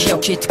長不器を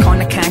きっとこん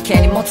な関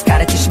係にも疲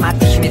れてしまっ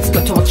た秘密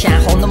ごとはキャ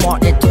ンほんのもう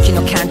時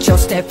の感情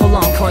Stay for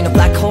long 恋のブ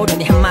ラックホール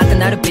にハマった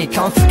なるビー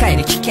コン不快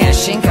に危険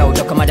進化を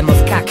どこまでも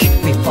深く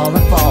We fall and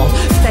fall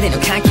二人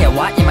の関係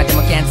は今で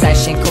も現在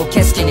進行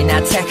景色にな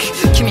って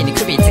く君に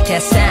首つけ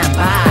スタン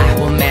バ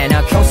イ運命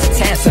の交差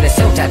点それ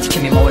そうだって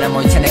君も俺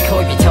もいたね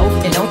恋人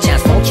No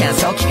chance no chance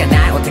気が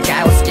ないお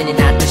互いを好きに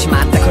なってし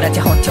まったこれって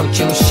本当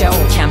重症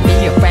Can't be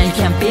your friend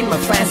can't be my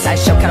friend 最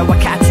初から分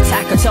かって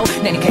たこと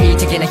何かいい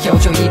的な表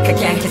情いい加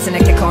減消せな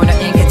きゃこの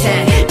インカ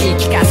点言い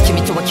聞かす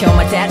君とは今日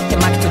までって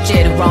幕閉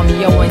じる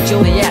Romeo and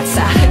Juliet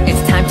さ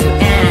It's time to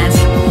end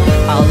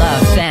Our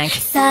love thank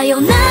さよ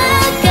ならが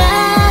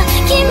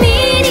君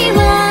に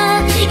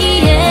は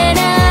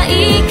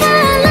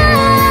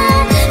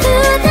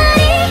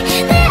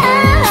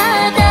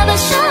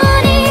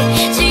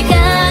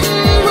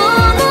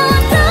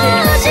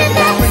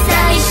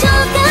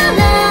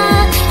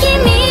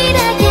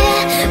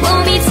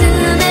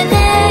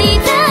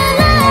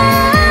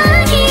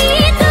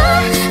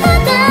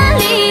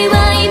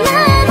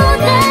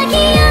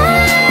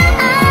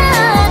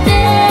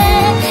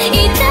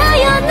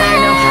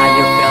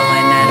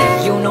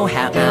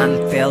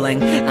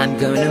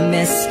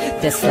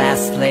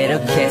little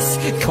kiss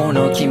こ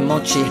の気持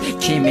ち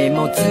君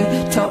もずっ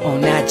と同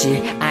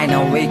じ I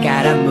know we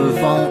gotta move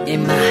on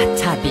今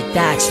旅立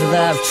ち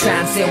Love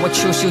transit を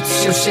抽出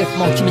終止符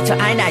もう君と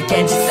会えない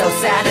現実そう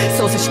さ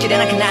操作しきれ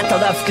なくなった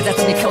Love 複雑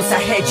に交差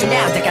Hate you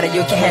now だから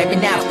You can hate me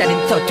now 二人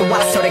にとって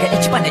はそれが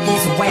一番の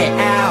easy way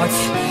out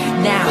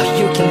Now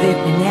you can live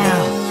me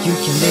now You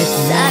can live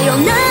me now さよ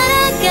なら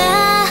が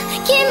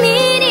君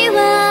に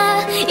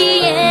は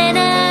言え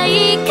な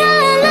いか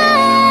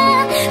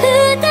ら二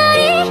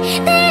人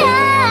出会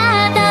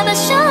った場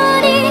所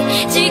に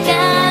時間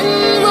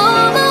を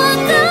戻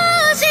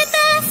して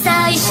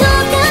最初か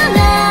ら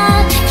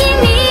君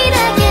だ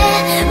け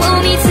を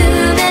見つ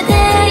めて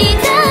い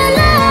たら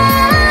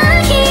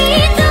き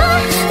っと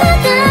二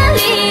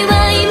人は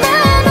今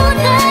も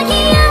抱き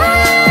合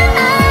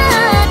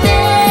って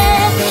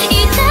い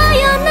た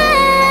よね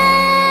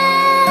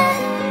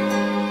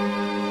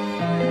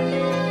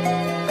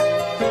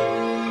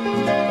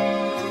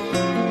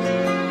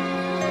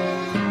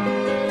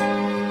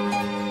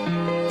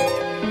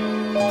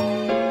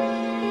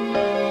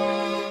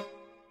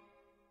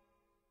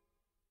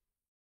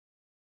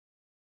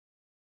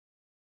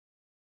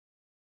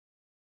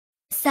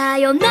さ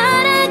よな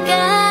ら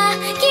が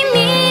君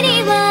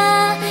に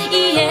は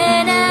言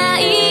えな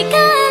いか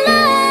ら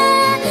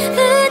二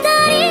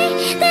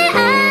人出会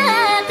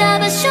った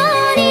場所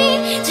に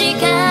時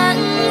間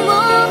を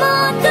戻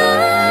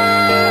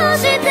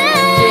して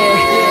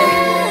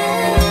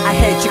I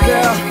hate you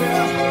girl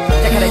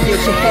だから You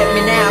can hate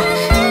me now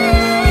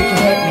You can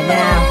hate me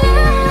now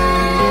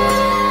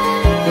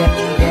Yep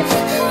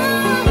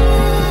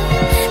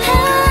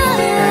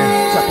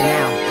Drop it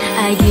now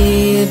I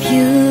give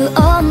you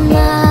all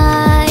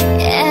my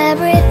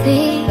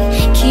everything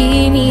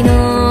君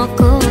の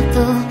こと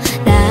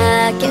だ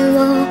けを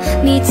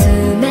見つ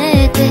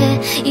めて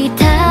い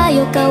た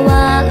よ変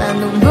わら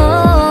ぬ思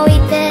い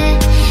出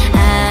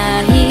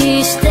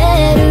愛して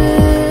る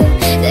っ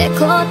て言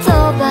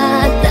葉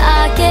だ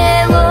け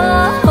を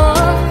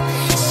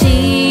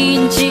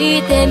信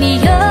じてみ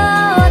よう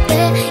って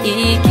言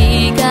い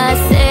聞か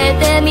せ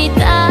てみ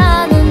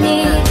たのに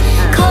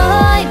恋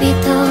人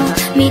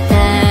みた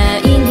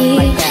い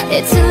に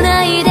手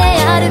繋いで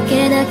歩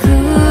けなく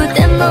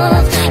ても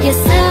優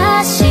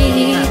し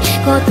い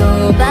言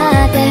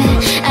葉で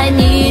I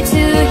need to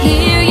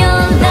hear your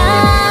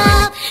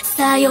love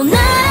さよならが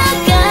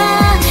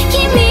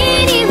君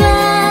には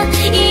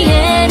言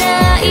え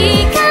ない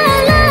か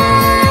ら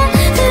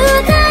二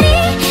人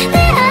出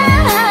会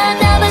っ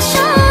た場所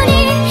に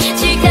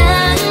時間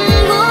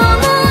を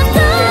戻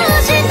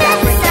して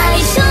最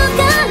初か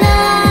ら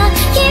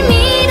君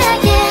だ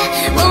け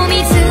を見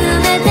つ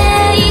めて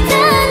いた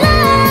ら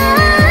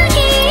き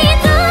っ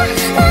と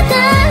二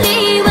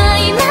人は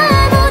今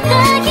も抱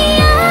き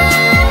合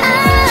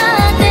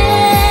って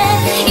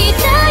い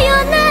たよ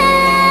ね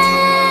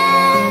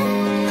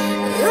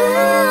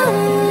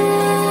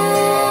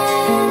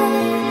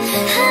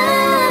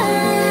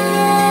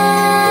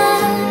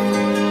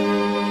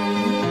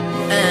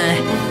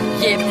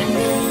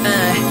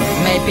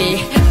Maybe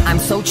I'm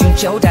so 順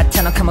調だっ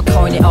たのかも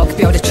恋に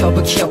臆病で長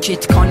不器をきっ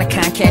とこんな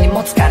関係に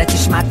も疲れて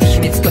しまった秘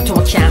密ごと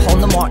は Can't hold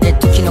no more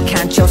時の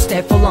感情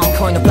Stay for long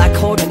恋のブラック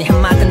ホールには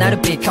まったなる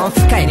ビーコン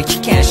深いに危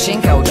険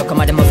進化をどこ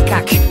までも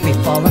深く We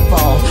fall and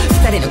fall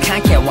二人の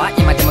関係は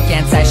今でも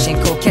現在進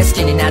行景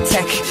色になって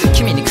く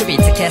君に首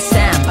つけス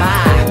タンバ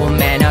イ運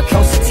命の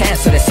交差点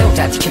それそう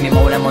だって君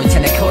も俺もいた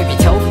ね恋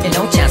人 And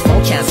no chance no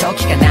chance そう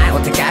聞かないお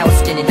互いを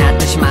好きになっ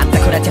てしまった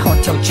これって本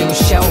当重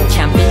症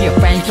Can't be your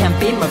friend Can't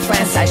be my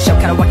friend 最初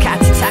から分かっ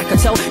てたこ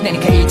と何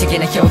かいい的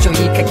な表情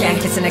いい加減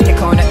消せなきゃ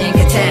この因果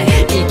点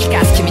言い聞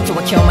かす君と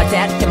は今日まで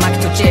って幕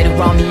閉じる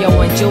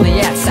Romeo and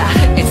Juliet さ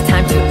It's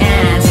time to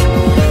end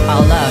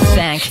Our love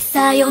thank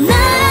さよならが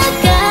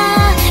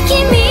君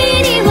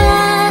に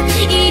は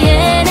言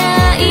え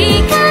ない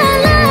か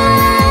ら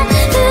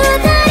二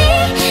人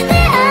出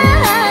会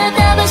った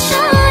場所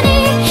に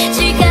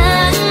時間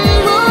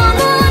を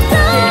戻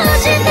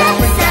して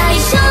最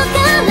初か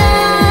ら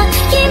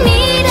君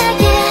だ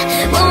け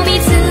を見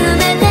つ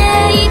めて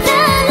いた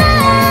ら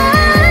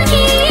き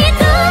っ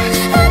と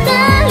二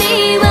人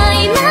は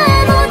今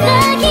も抱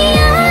き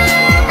合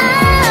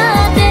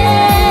って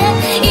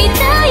い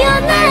たよ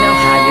ね I know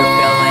how you're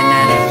feeling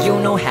and you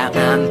know how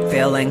I'm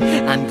feeling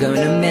I'm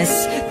gonna miss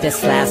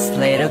this last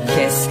little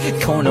kiss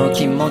この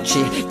気持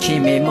ち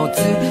君も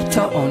ずっ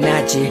と同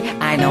じ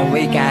I know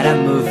we gotta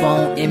move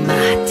on 今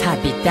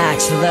旅立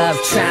ち Love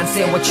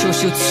transit を抽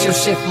出終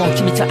止符もう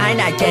君と会え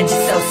ない現実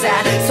そうさ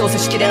操作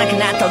しきれなく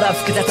なった Love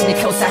複雑に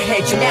交差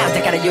Hate you now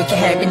だから You can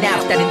hate me now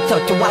二人にと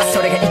っては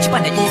それが一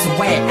番の easy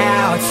way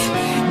out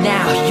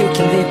Now you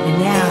can live me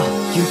now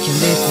You can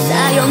live me now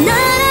さよな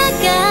ら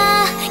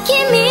が君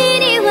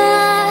に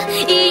は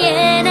言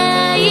え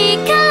ない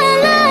か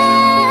ら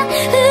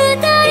二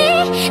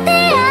人出会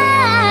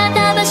った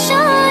場所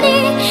に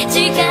時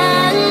間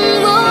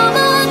を戻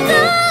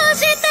し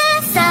て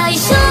最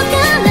初か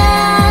ら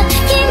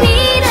君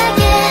だけ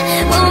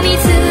を見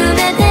つめ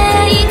て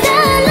いた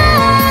ら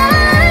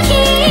き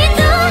っと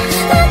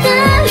二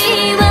人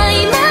は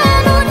今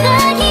も抱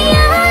き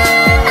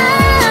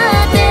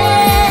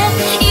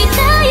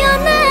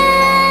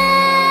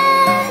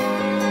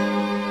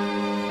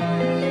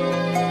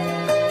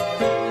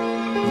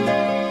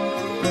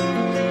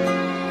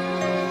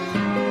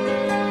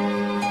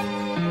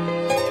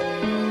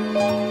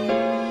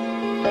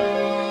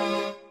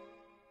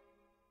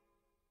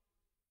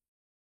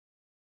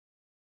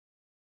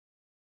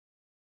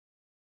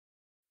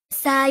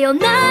さよ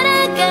な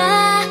ら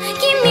が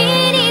君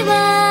に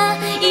は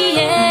言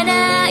え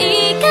ない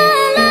か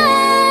ら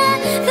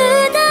二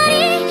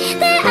人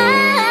出会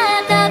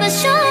った場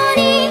所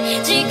に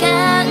時間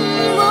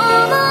を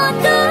戻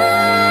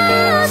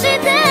し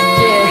て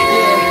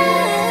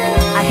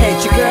I hate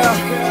you girl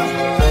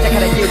だか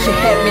ら you can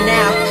hate me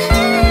now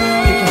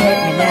You can hate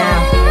me now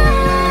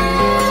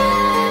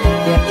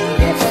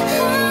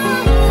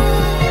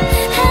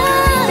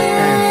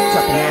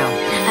Drop it now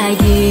I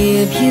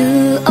give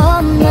you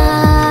all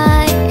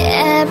my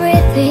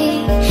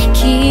everything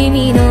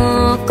君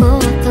のこ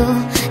と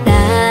だ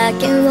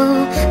けを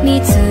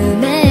見つ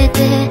めて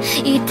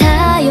い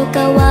たよ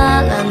変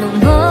わらぬ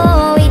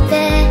思い出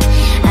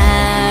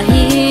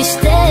愛し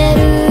てる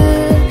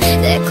っ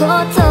て言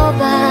葉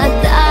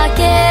だ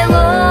けを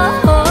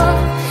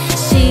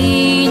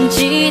信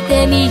じて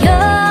みよう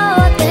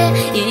って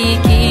言い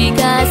聞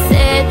かせ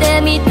て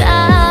み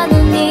たの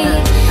に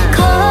恋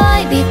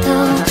人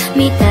み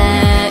た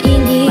い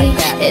に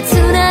手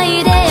繋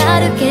いで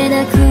歩け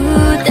なく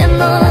ても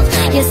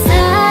優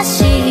し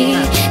い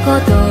言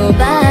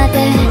葉で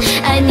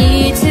I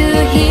need to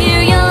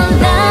hear your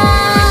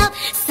love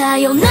さ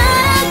よなら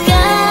が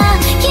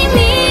君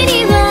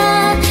に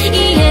は言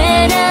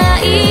えな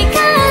いか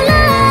ら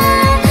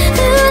二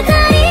人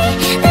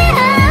出会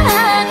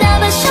った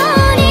場所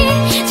に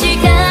時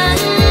間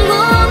を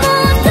戻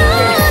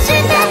し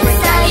て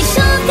最初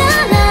か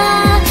ら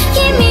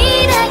君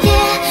だけ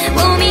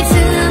を見つ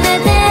め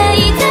て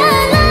いた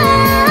ら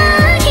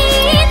き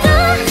っと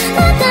二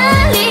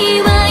人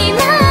は今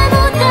も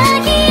抱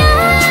き合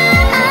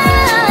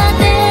っ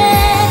て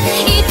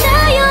いた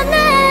よね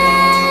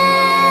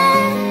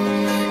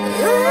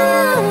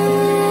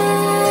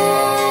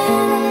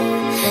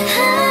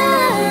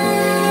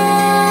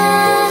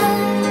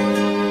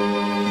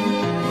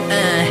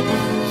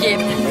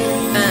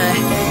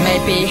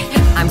Maybe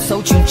I'm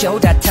so 順調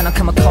だったの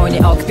かも恋に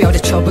臆病で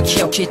長武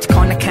器をきっと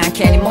こんな関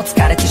係にも疲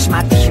れてしま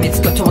った秘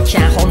密ごとはキ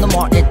ャンほんの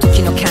もう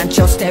時の感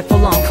情 Stay for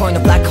long 恋の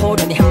ブラックホー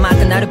ルにはまっ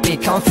たなるビ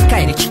ーコン深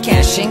いに危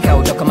険進化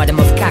をどこまで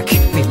も深く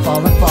We fall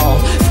and fall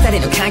二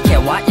人の関係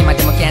は今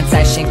でも現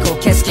在進行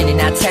景色に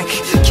なって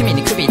く君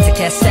に首つ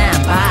けスタ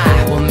ンバ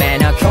イ運命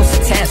の交差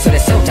点それ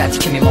そうだって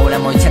君も俺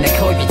もいたね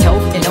恋人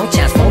No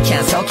chance no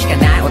chance そう聞か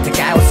ないお互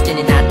いを好き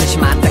になってし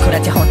まったこれ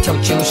って本当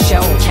重症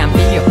Can't be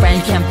your friend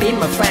you can't be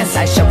my friend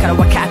最初から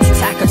分かって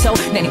たこと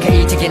何か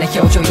いい的な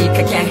表情いい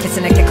加減消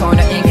せなきゃこ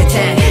の因果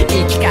点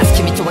言い聞かす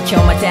君とは今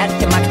日までっ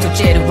て幕閉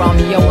じる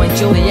Romeo and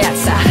Juliet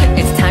さ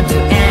It's time to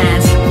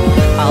end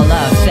Our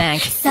love thank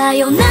さ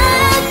よならが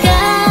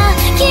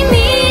君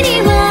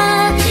に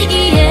は言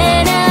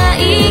えない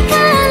か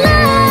ら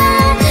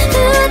二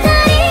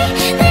人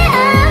出会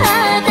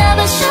った場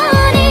所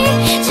に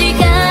時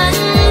間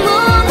を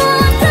戻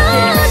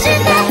して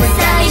最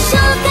初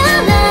か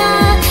ら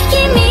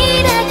君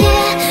だけ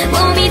を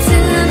見つ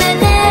め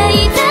て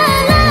いた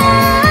ら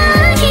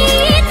き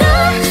っと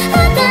二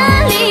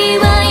人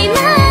は今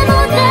も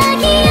抱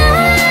き合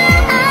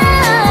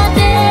って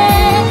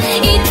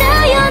いた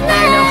よね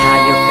I know how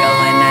you're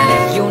feeling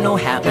and you know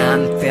how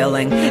I'm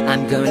feeling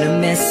I'm gonna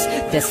miss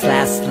this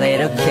last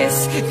little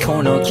kiss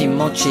この気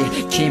持ち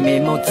君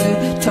もずっ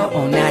と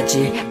同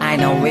じ I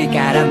know we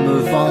gotta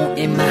move on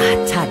今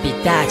旅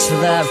立ち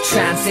Love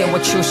transit を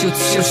抽出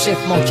終止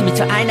符もう君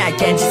と会えない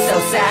現実そ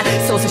うさ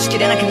操作しき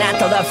れなくなっ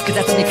た Love 複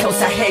雑に交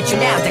差 Hate you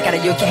now だから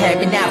You can hate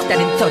me now 二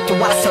人にとって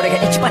はそれが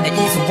一番の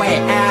easy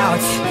way out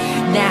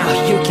Now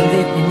you can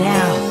live me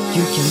now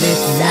You can live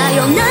me さ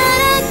よ now な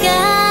らが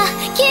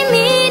君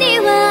に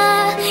は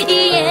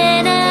言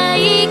えない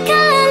か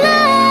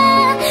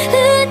ら二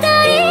人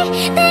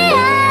出会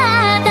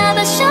った場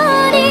所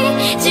に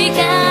時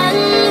間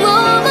を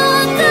戻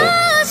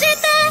し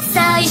て最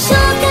初か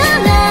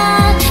ら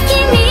君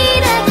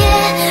だけ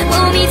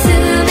を見つ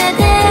め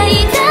て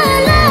いた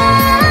ら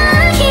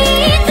き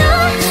っと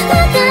二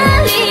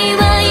人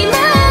は今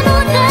も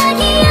抱き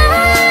合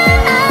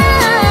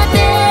って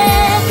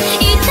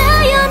いた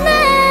よね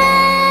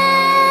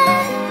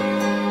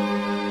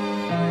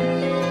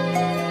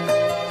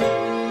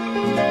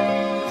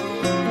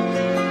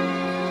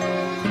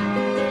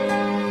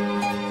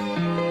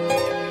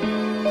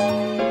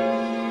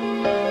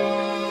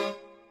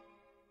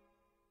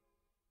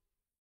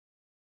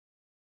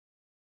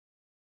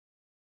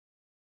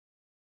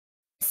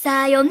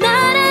さよな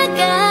ら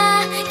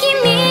が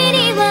君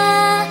に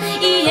は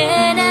言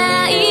え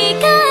ない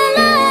から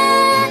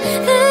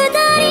二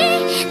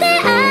人出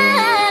会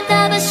っ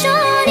た場所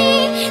に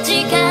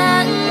時間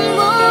を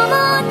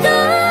戻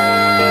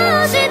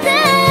して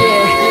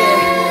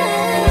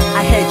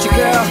I hate you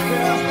girl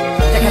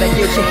だから You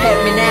can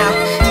hate me now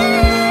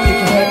You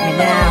can hate me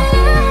now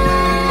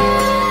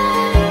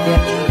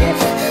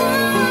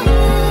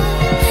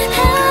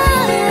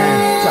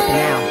Drop it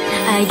now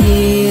I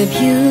give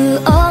you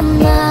all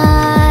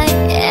my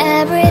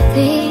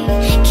everything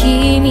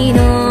君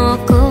の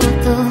こ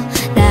と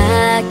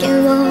だけを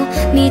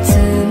見つ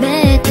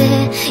め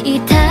てい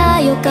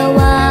たよ変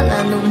わ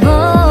らぬ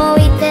思い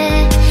出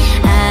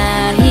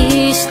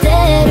愛して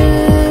る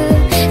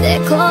って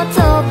言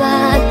葉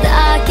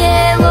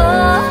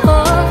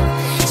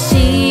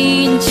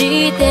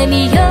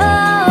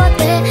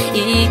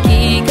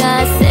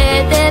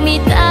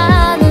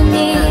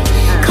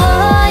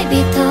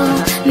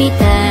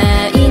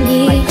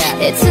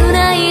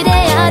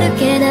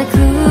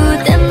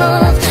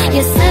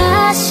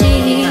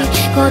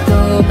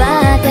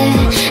葉で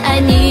I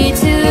need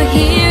to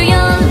hear your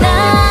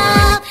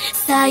love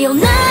さよ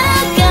なら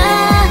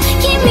が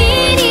君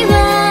に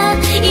は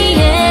言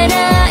え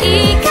ない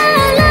か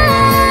ら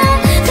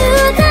二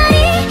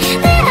人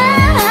出会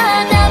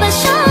った場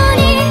所に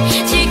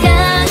時間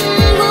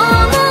を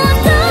戻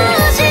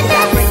して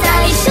最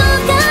初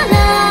から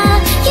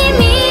君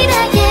だ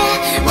け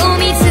を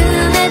見つ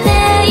めて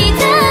い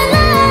たら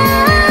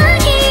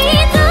き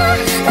っと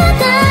二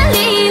人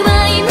は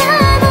今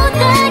も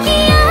抱き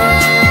合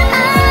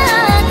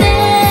って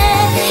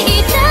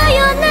いたよ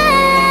ね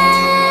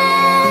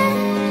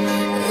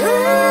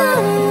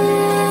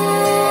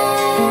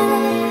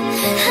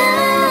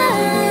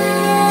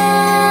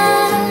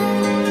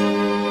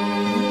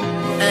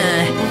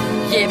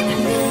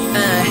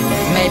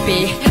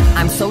Maybe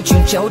I'm so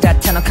順調だっ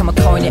たのかも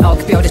恋に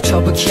臆病で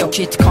長期を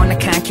きっとこんな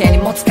関係に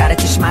も疲れ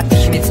てしまった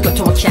秘密ご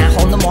とは can't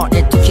hold no more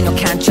時の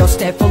感情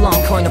stay for long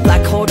恋のブラ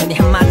ックホールに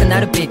はまったな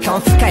るビーコ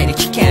ン深いに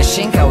危険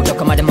進化をど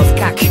こまでも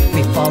深く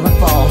We fall and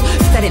fall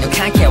二人の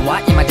関係は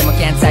今でも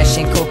現在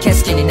進行景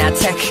色になっ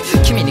て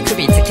く君に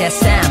首つけ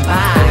stand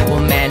by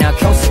運命の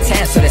交差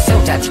点それそ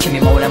うだって君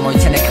も俺もい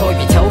てね恋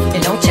人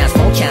No chance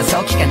no chance そ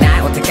う聞かな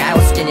いお互いを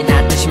好きに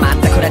なってしまっ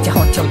たこれって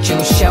本当重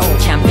症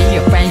Can't be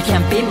your friend you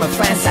can't be my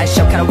friend 最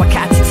初から分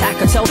かってた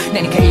こと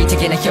何かいい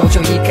的な表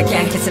情いい加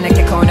減消せな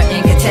きゃこの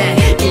因果点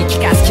言い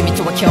聞かす君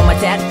とは今日ま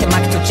でって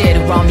幕閉じ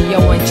る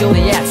Romeo and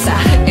Juliet さ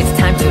It's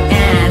time to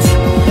end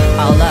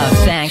Our love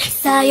thank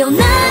さよな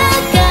ら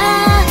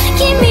が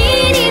君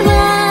に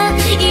は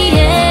言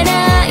え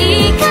ない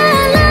か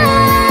ら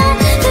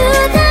二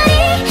人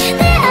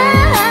出会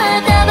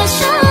った場所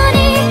に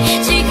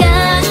時間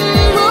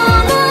を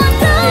戻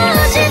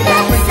して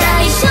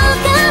最初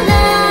から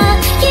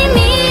君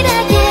だ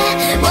け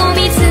を見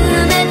つ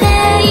めて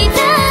いた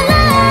ら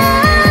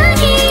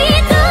き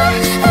っと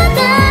二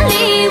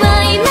人は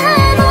今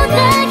も抱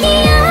き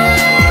合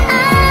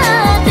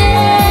って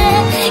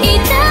い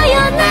たよ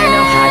ね I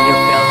know how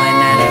you're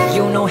feeling and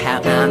you know how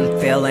I'm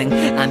feeling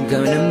I'm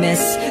gonna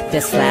miss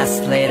this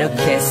last little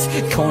kiss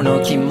この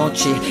気持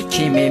ち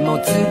君も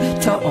ずっ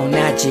と同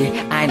じ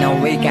I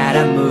know we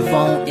gotta move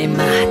on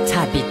今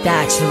旅立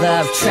ち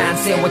Love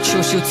transit を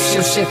抽出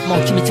終止符も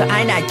う君と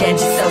会えない現実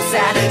so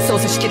sad 操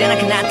作しきれな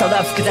くなった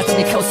Love 複雑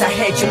に交差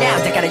Hate you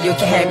now だから you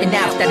can hate me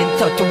now 二人に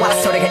とっては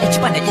それが一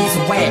番の easy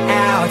way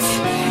out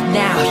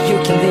Now you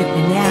can live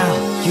me now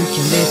You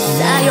can live me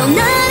さよ now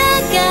な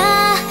らが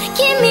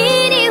君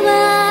に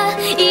は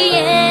言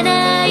え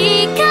ない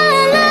か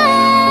ら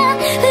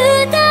二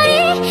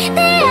人出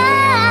会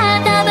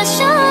った場所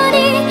に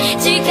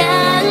時間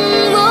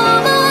を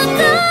戻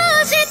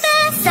して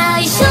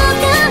最初か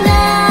ら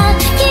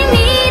君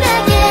だ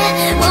け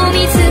を見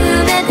つ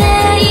めて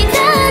いた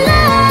ら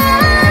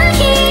き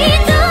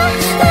っと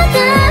二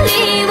人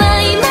は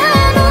今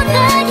も抱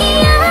き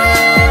合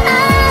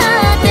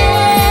って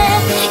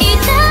い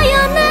たよ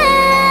ね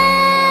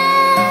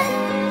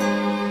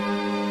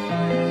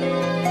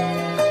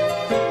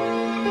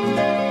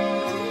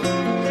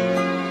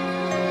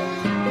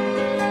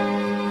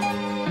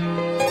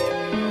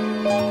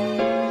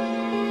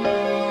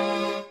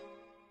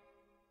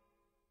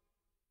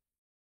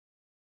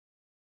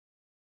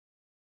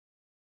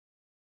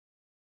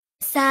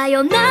さ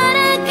よな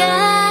ら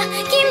が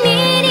君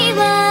に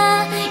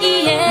は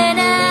言え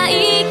ない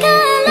か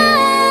ら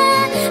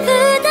二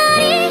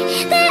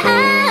人出会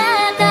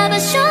った場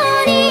所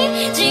に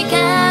時間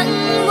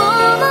を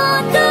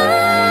戻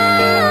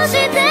し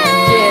て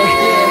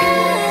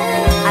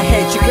I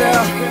hate you girl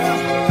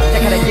だ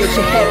から you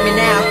can hate me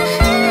now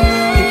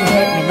You can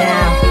hate me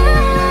now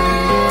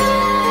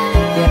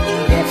Yep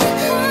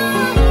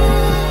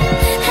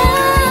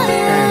Drop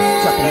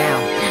it now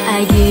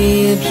I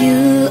give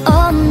you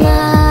all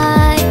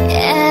my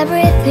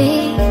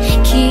everything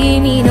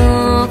君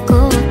の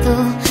こと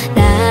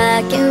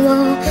だけを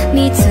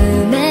見つ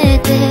め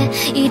て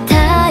い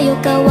たよ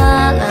変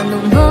わらぬ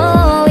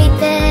思い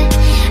出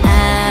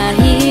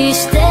愛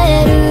して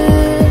る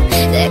っ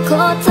て言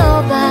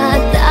葉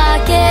だ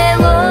け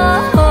を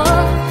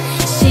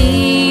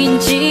信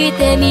じ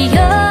てみ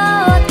よう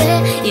って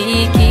言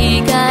い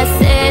聞か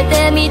せ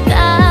てみ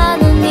た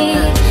のに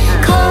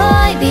恋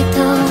人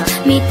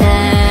みた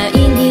い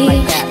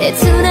に手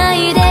繋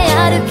いで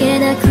歩け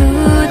なく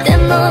て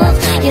も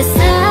優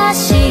し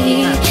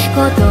い言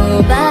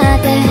葉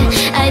で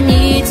I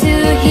need to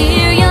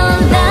hear your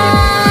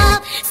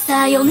love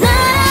さよなら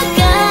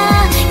が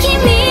君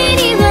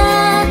に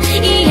は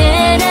言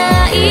え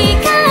ない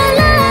か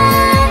ら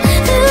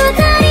二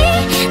人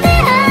出会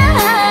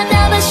った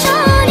場所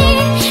に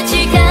時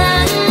間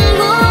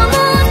を戻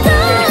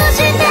し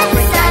て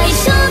最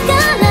初か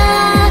ら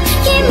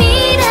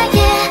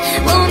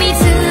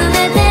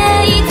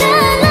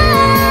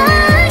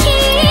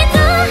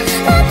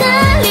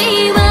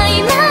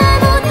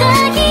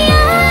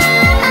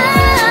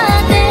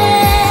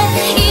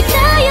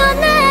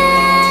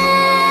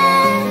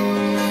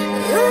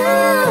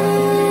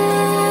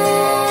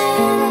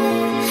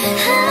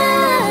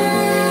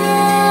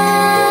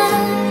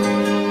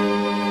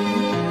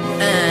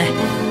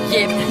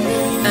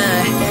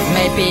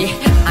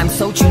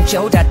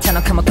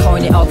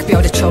恋に臆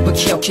病で長不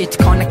器をきっ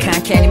とこんな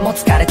関係にも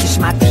疲れてし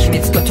まった秘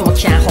密ごとは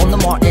can't hold no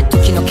more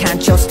時の感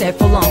情 stay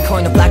for long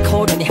恋のブラック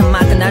ホールにはま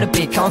ったなる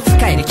ビーコン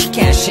深いに危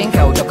険進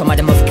化をどこま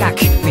でも深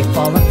く We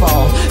fall and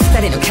fall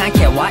二人の関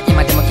係は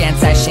今でも現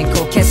在進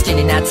行景色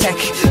になってく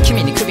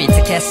君に首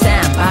つけスタ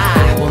ンバ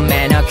イ運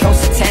命の交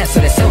差点そ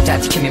れそうだ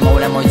って君も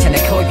俺もいて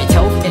ね恋人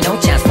No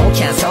chance no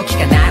chance そう聞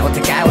かないお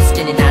互いを好き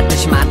になって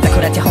しまった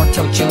これって本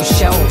当重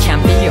症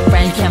Can't be your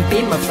friend can't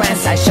be my friend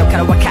最初か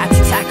ら分かっ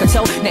てたこ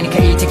と何か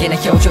いい的な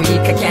表情いい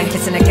加減消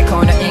せなきゃ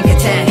この因果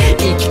点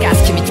言い聞か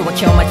す君とは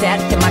今日まで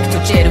って幕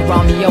閉じる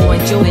Romeo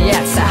and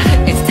Juliet さ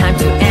It's time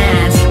to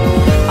end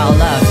our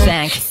love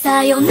thank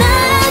さよならが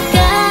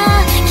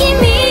君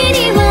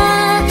に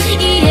は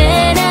言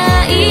え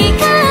ない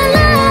から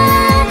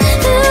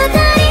二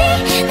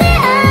人出会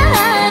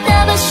った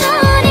場所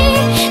に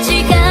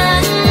時間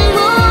を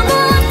戻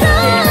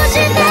し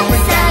て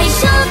最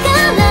初か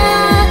ら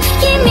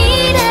君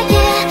だけ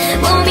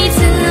を見つ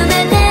め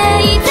て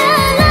いた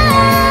ら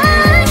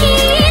き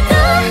っと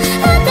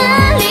二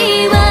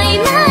人は今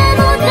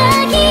も抱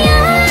き合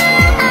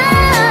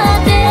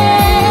って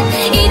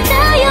いた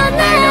よね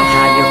I know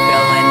how you're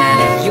feeling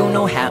and you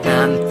know how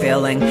I'm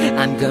feeling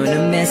I'm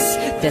gonna miss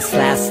this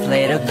last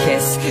little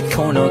kiss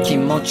この気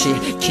持ち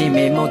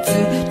君もず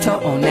っと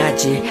同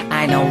じ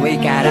I know we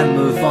gotta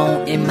move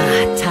on 今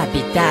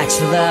旅立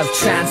ち Love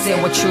transit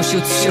を抽出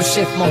終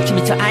止符もう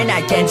君と会えな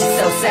い現実そ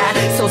うさ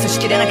操作し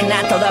きれなくな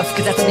った Love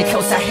複雑に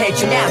交差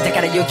Hate you now だか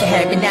ら You can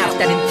hate me now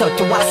二人にとっ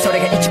てはそれ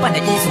が一番の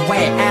easy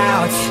way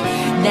out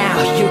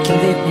Now you can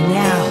live me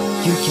now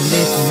You can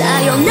live me now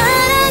さよなら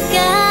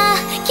が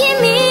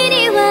君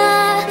に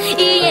は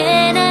言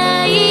え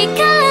ないか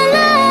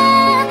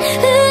ら二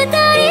人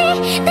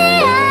出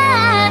会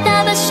った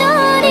場所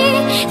に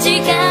時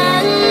間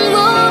を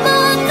戻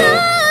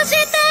し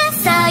て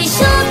最初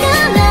か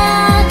ら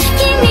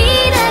君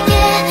だけ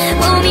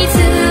を見つ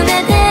め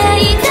て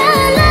いた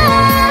ら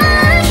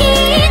き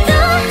っと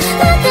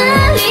二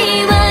人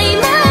は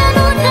今も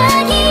抱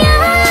き合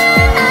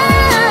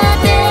っ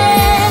て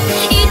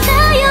いた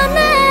よね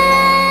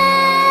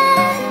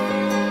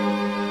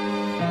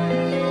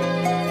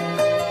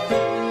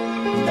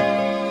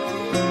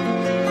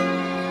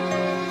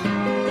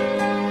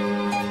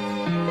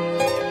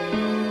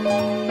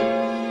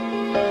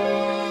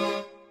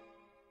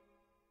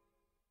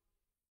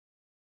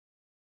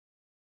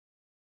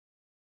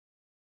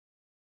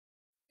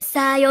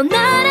さよな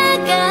ら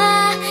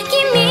が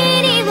君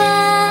に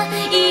は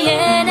言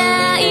え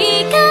ない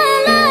か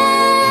ら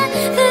二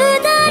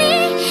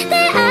人出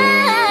会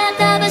っ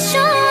た場所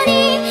に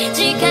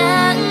時間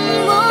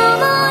を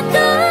戻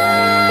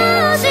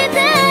して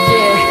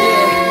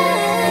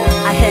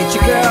Yeah, I hate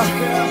you girl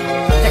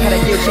だから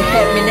You can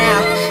hate me now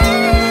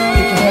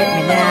You can hate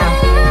me now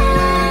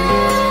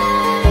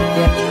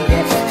Yep,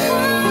 yep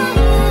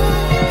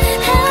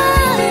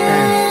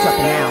Drop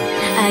it now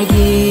I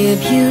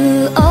give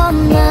you all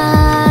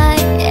my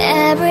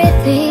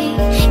everything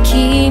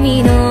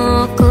君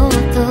のこ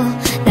と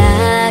だ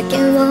け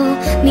を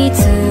見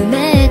つ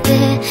めて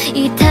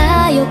い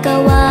たよ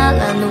変わ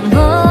らぬ思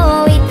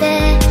い出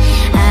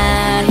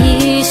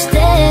愛して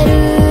る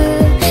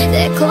っ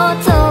て言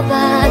葉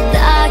だ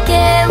け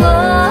を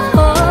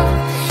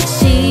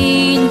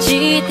信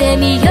じて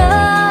みよう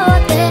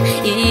って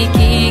言い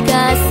聞か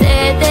せ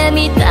て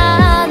み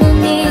たの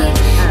に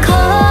恋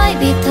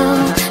人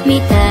み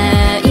た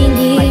い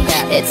に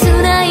手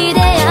繋いで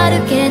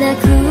歩けな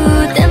く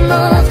ても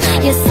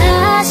優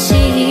し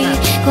い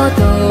言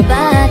葉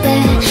で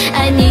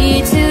I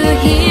need to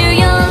hear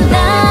your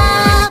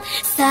love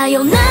さ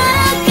よならが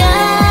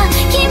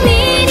君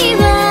に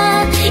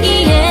は言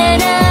え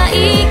ない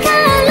か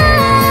ら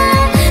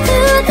二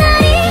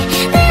人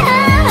出会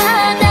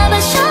った場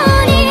所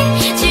に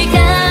時間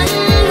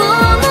を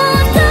戻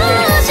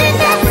して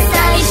最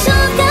初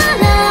か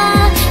ら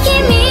君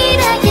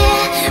だけ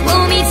を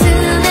見つ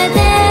めて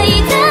い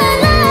た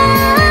ら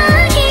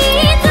き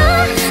っと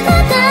二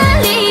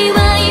人は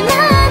今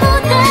も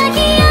抱き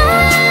合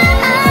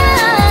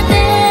って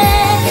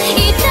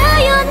いた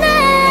よね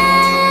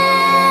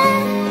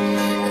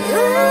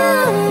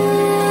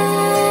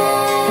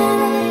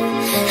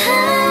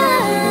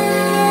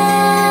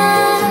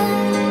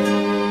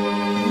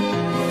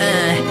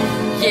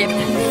Yep,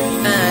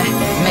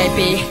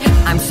 maybe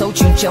I'm so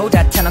順調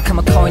だったのか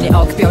も恋に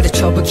臆病で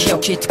長不器を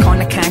きっとこん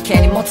な関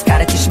係にも疲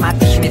れてしまっ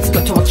た秘密ご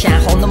とは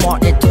can't hold no more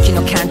時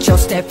の感情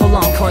stay for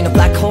long 恋のブ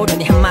ラックホール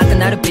にはまった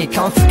なるビー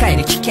コン深い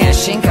に危険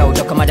進化を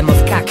どこまでも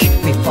深く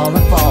We fall and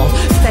fall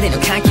二人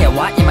の関係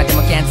は今で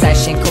も現在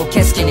進行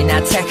景色にな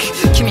って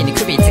く君に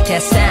首つけ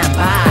スタン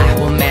バ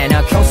イ運命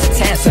の交差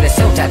点それ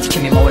そうだって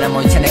君も俺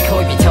もいてね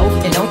恋人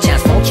No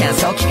chance no chance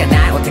そう聞か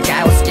ないお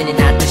互いを好きに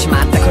なってし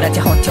まったこれって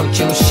本当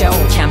重症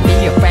Can't be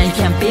your friend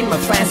can't be my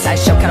friend 最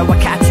初から分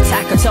かって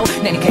たこと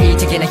何かいい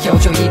的な表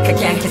情いい加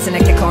減消せな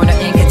きゃこの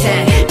因果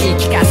点言い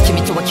聞かす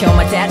君とは今日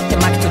までって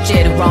幕閉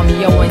じる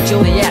Romeo and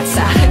Juliet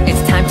さ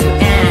It's time to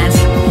end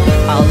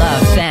our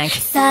love thank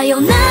さよ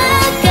ならが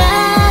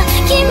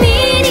君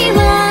に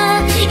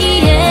は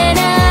言え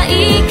ない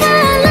か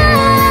ら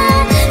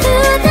二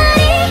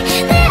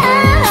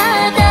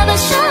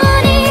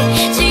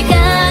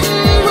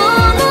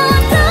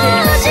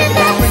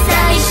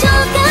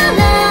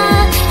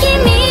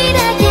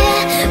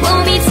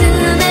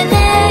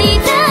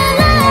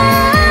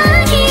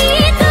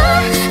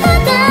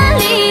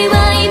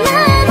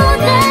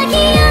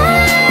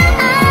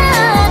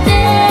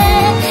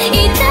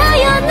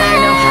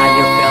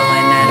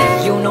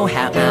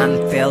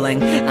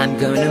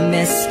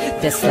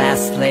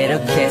little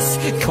kiss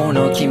こ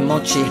の気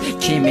持ち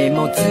君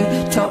もず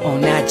っと同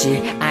じ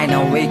I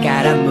know we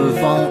gotta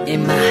move on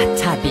今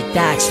旅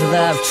立ち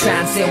Love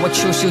transit を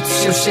抽出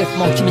終止符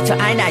もう君と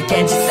会えない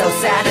現実そう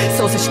さ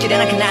操作しきれ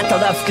なくなった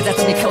Love 複雑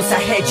に交差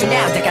Hate you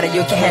now だから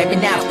You can hate me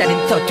now 二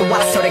人にとって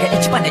はそれが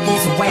一番の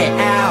easy way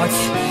out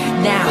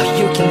Now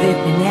you can live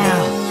me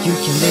now You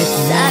can live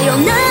me now さよ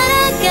なら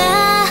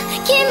が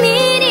君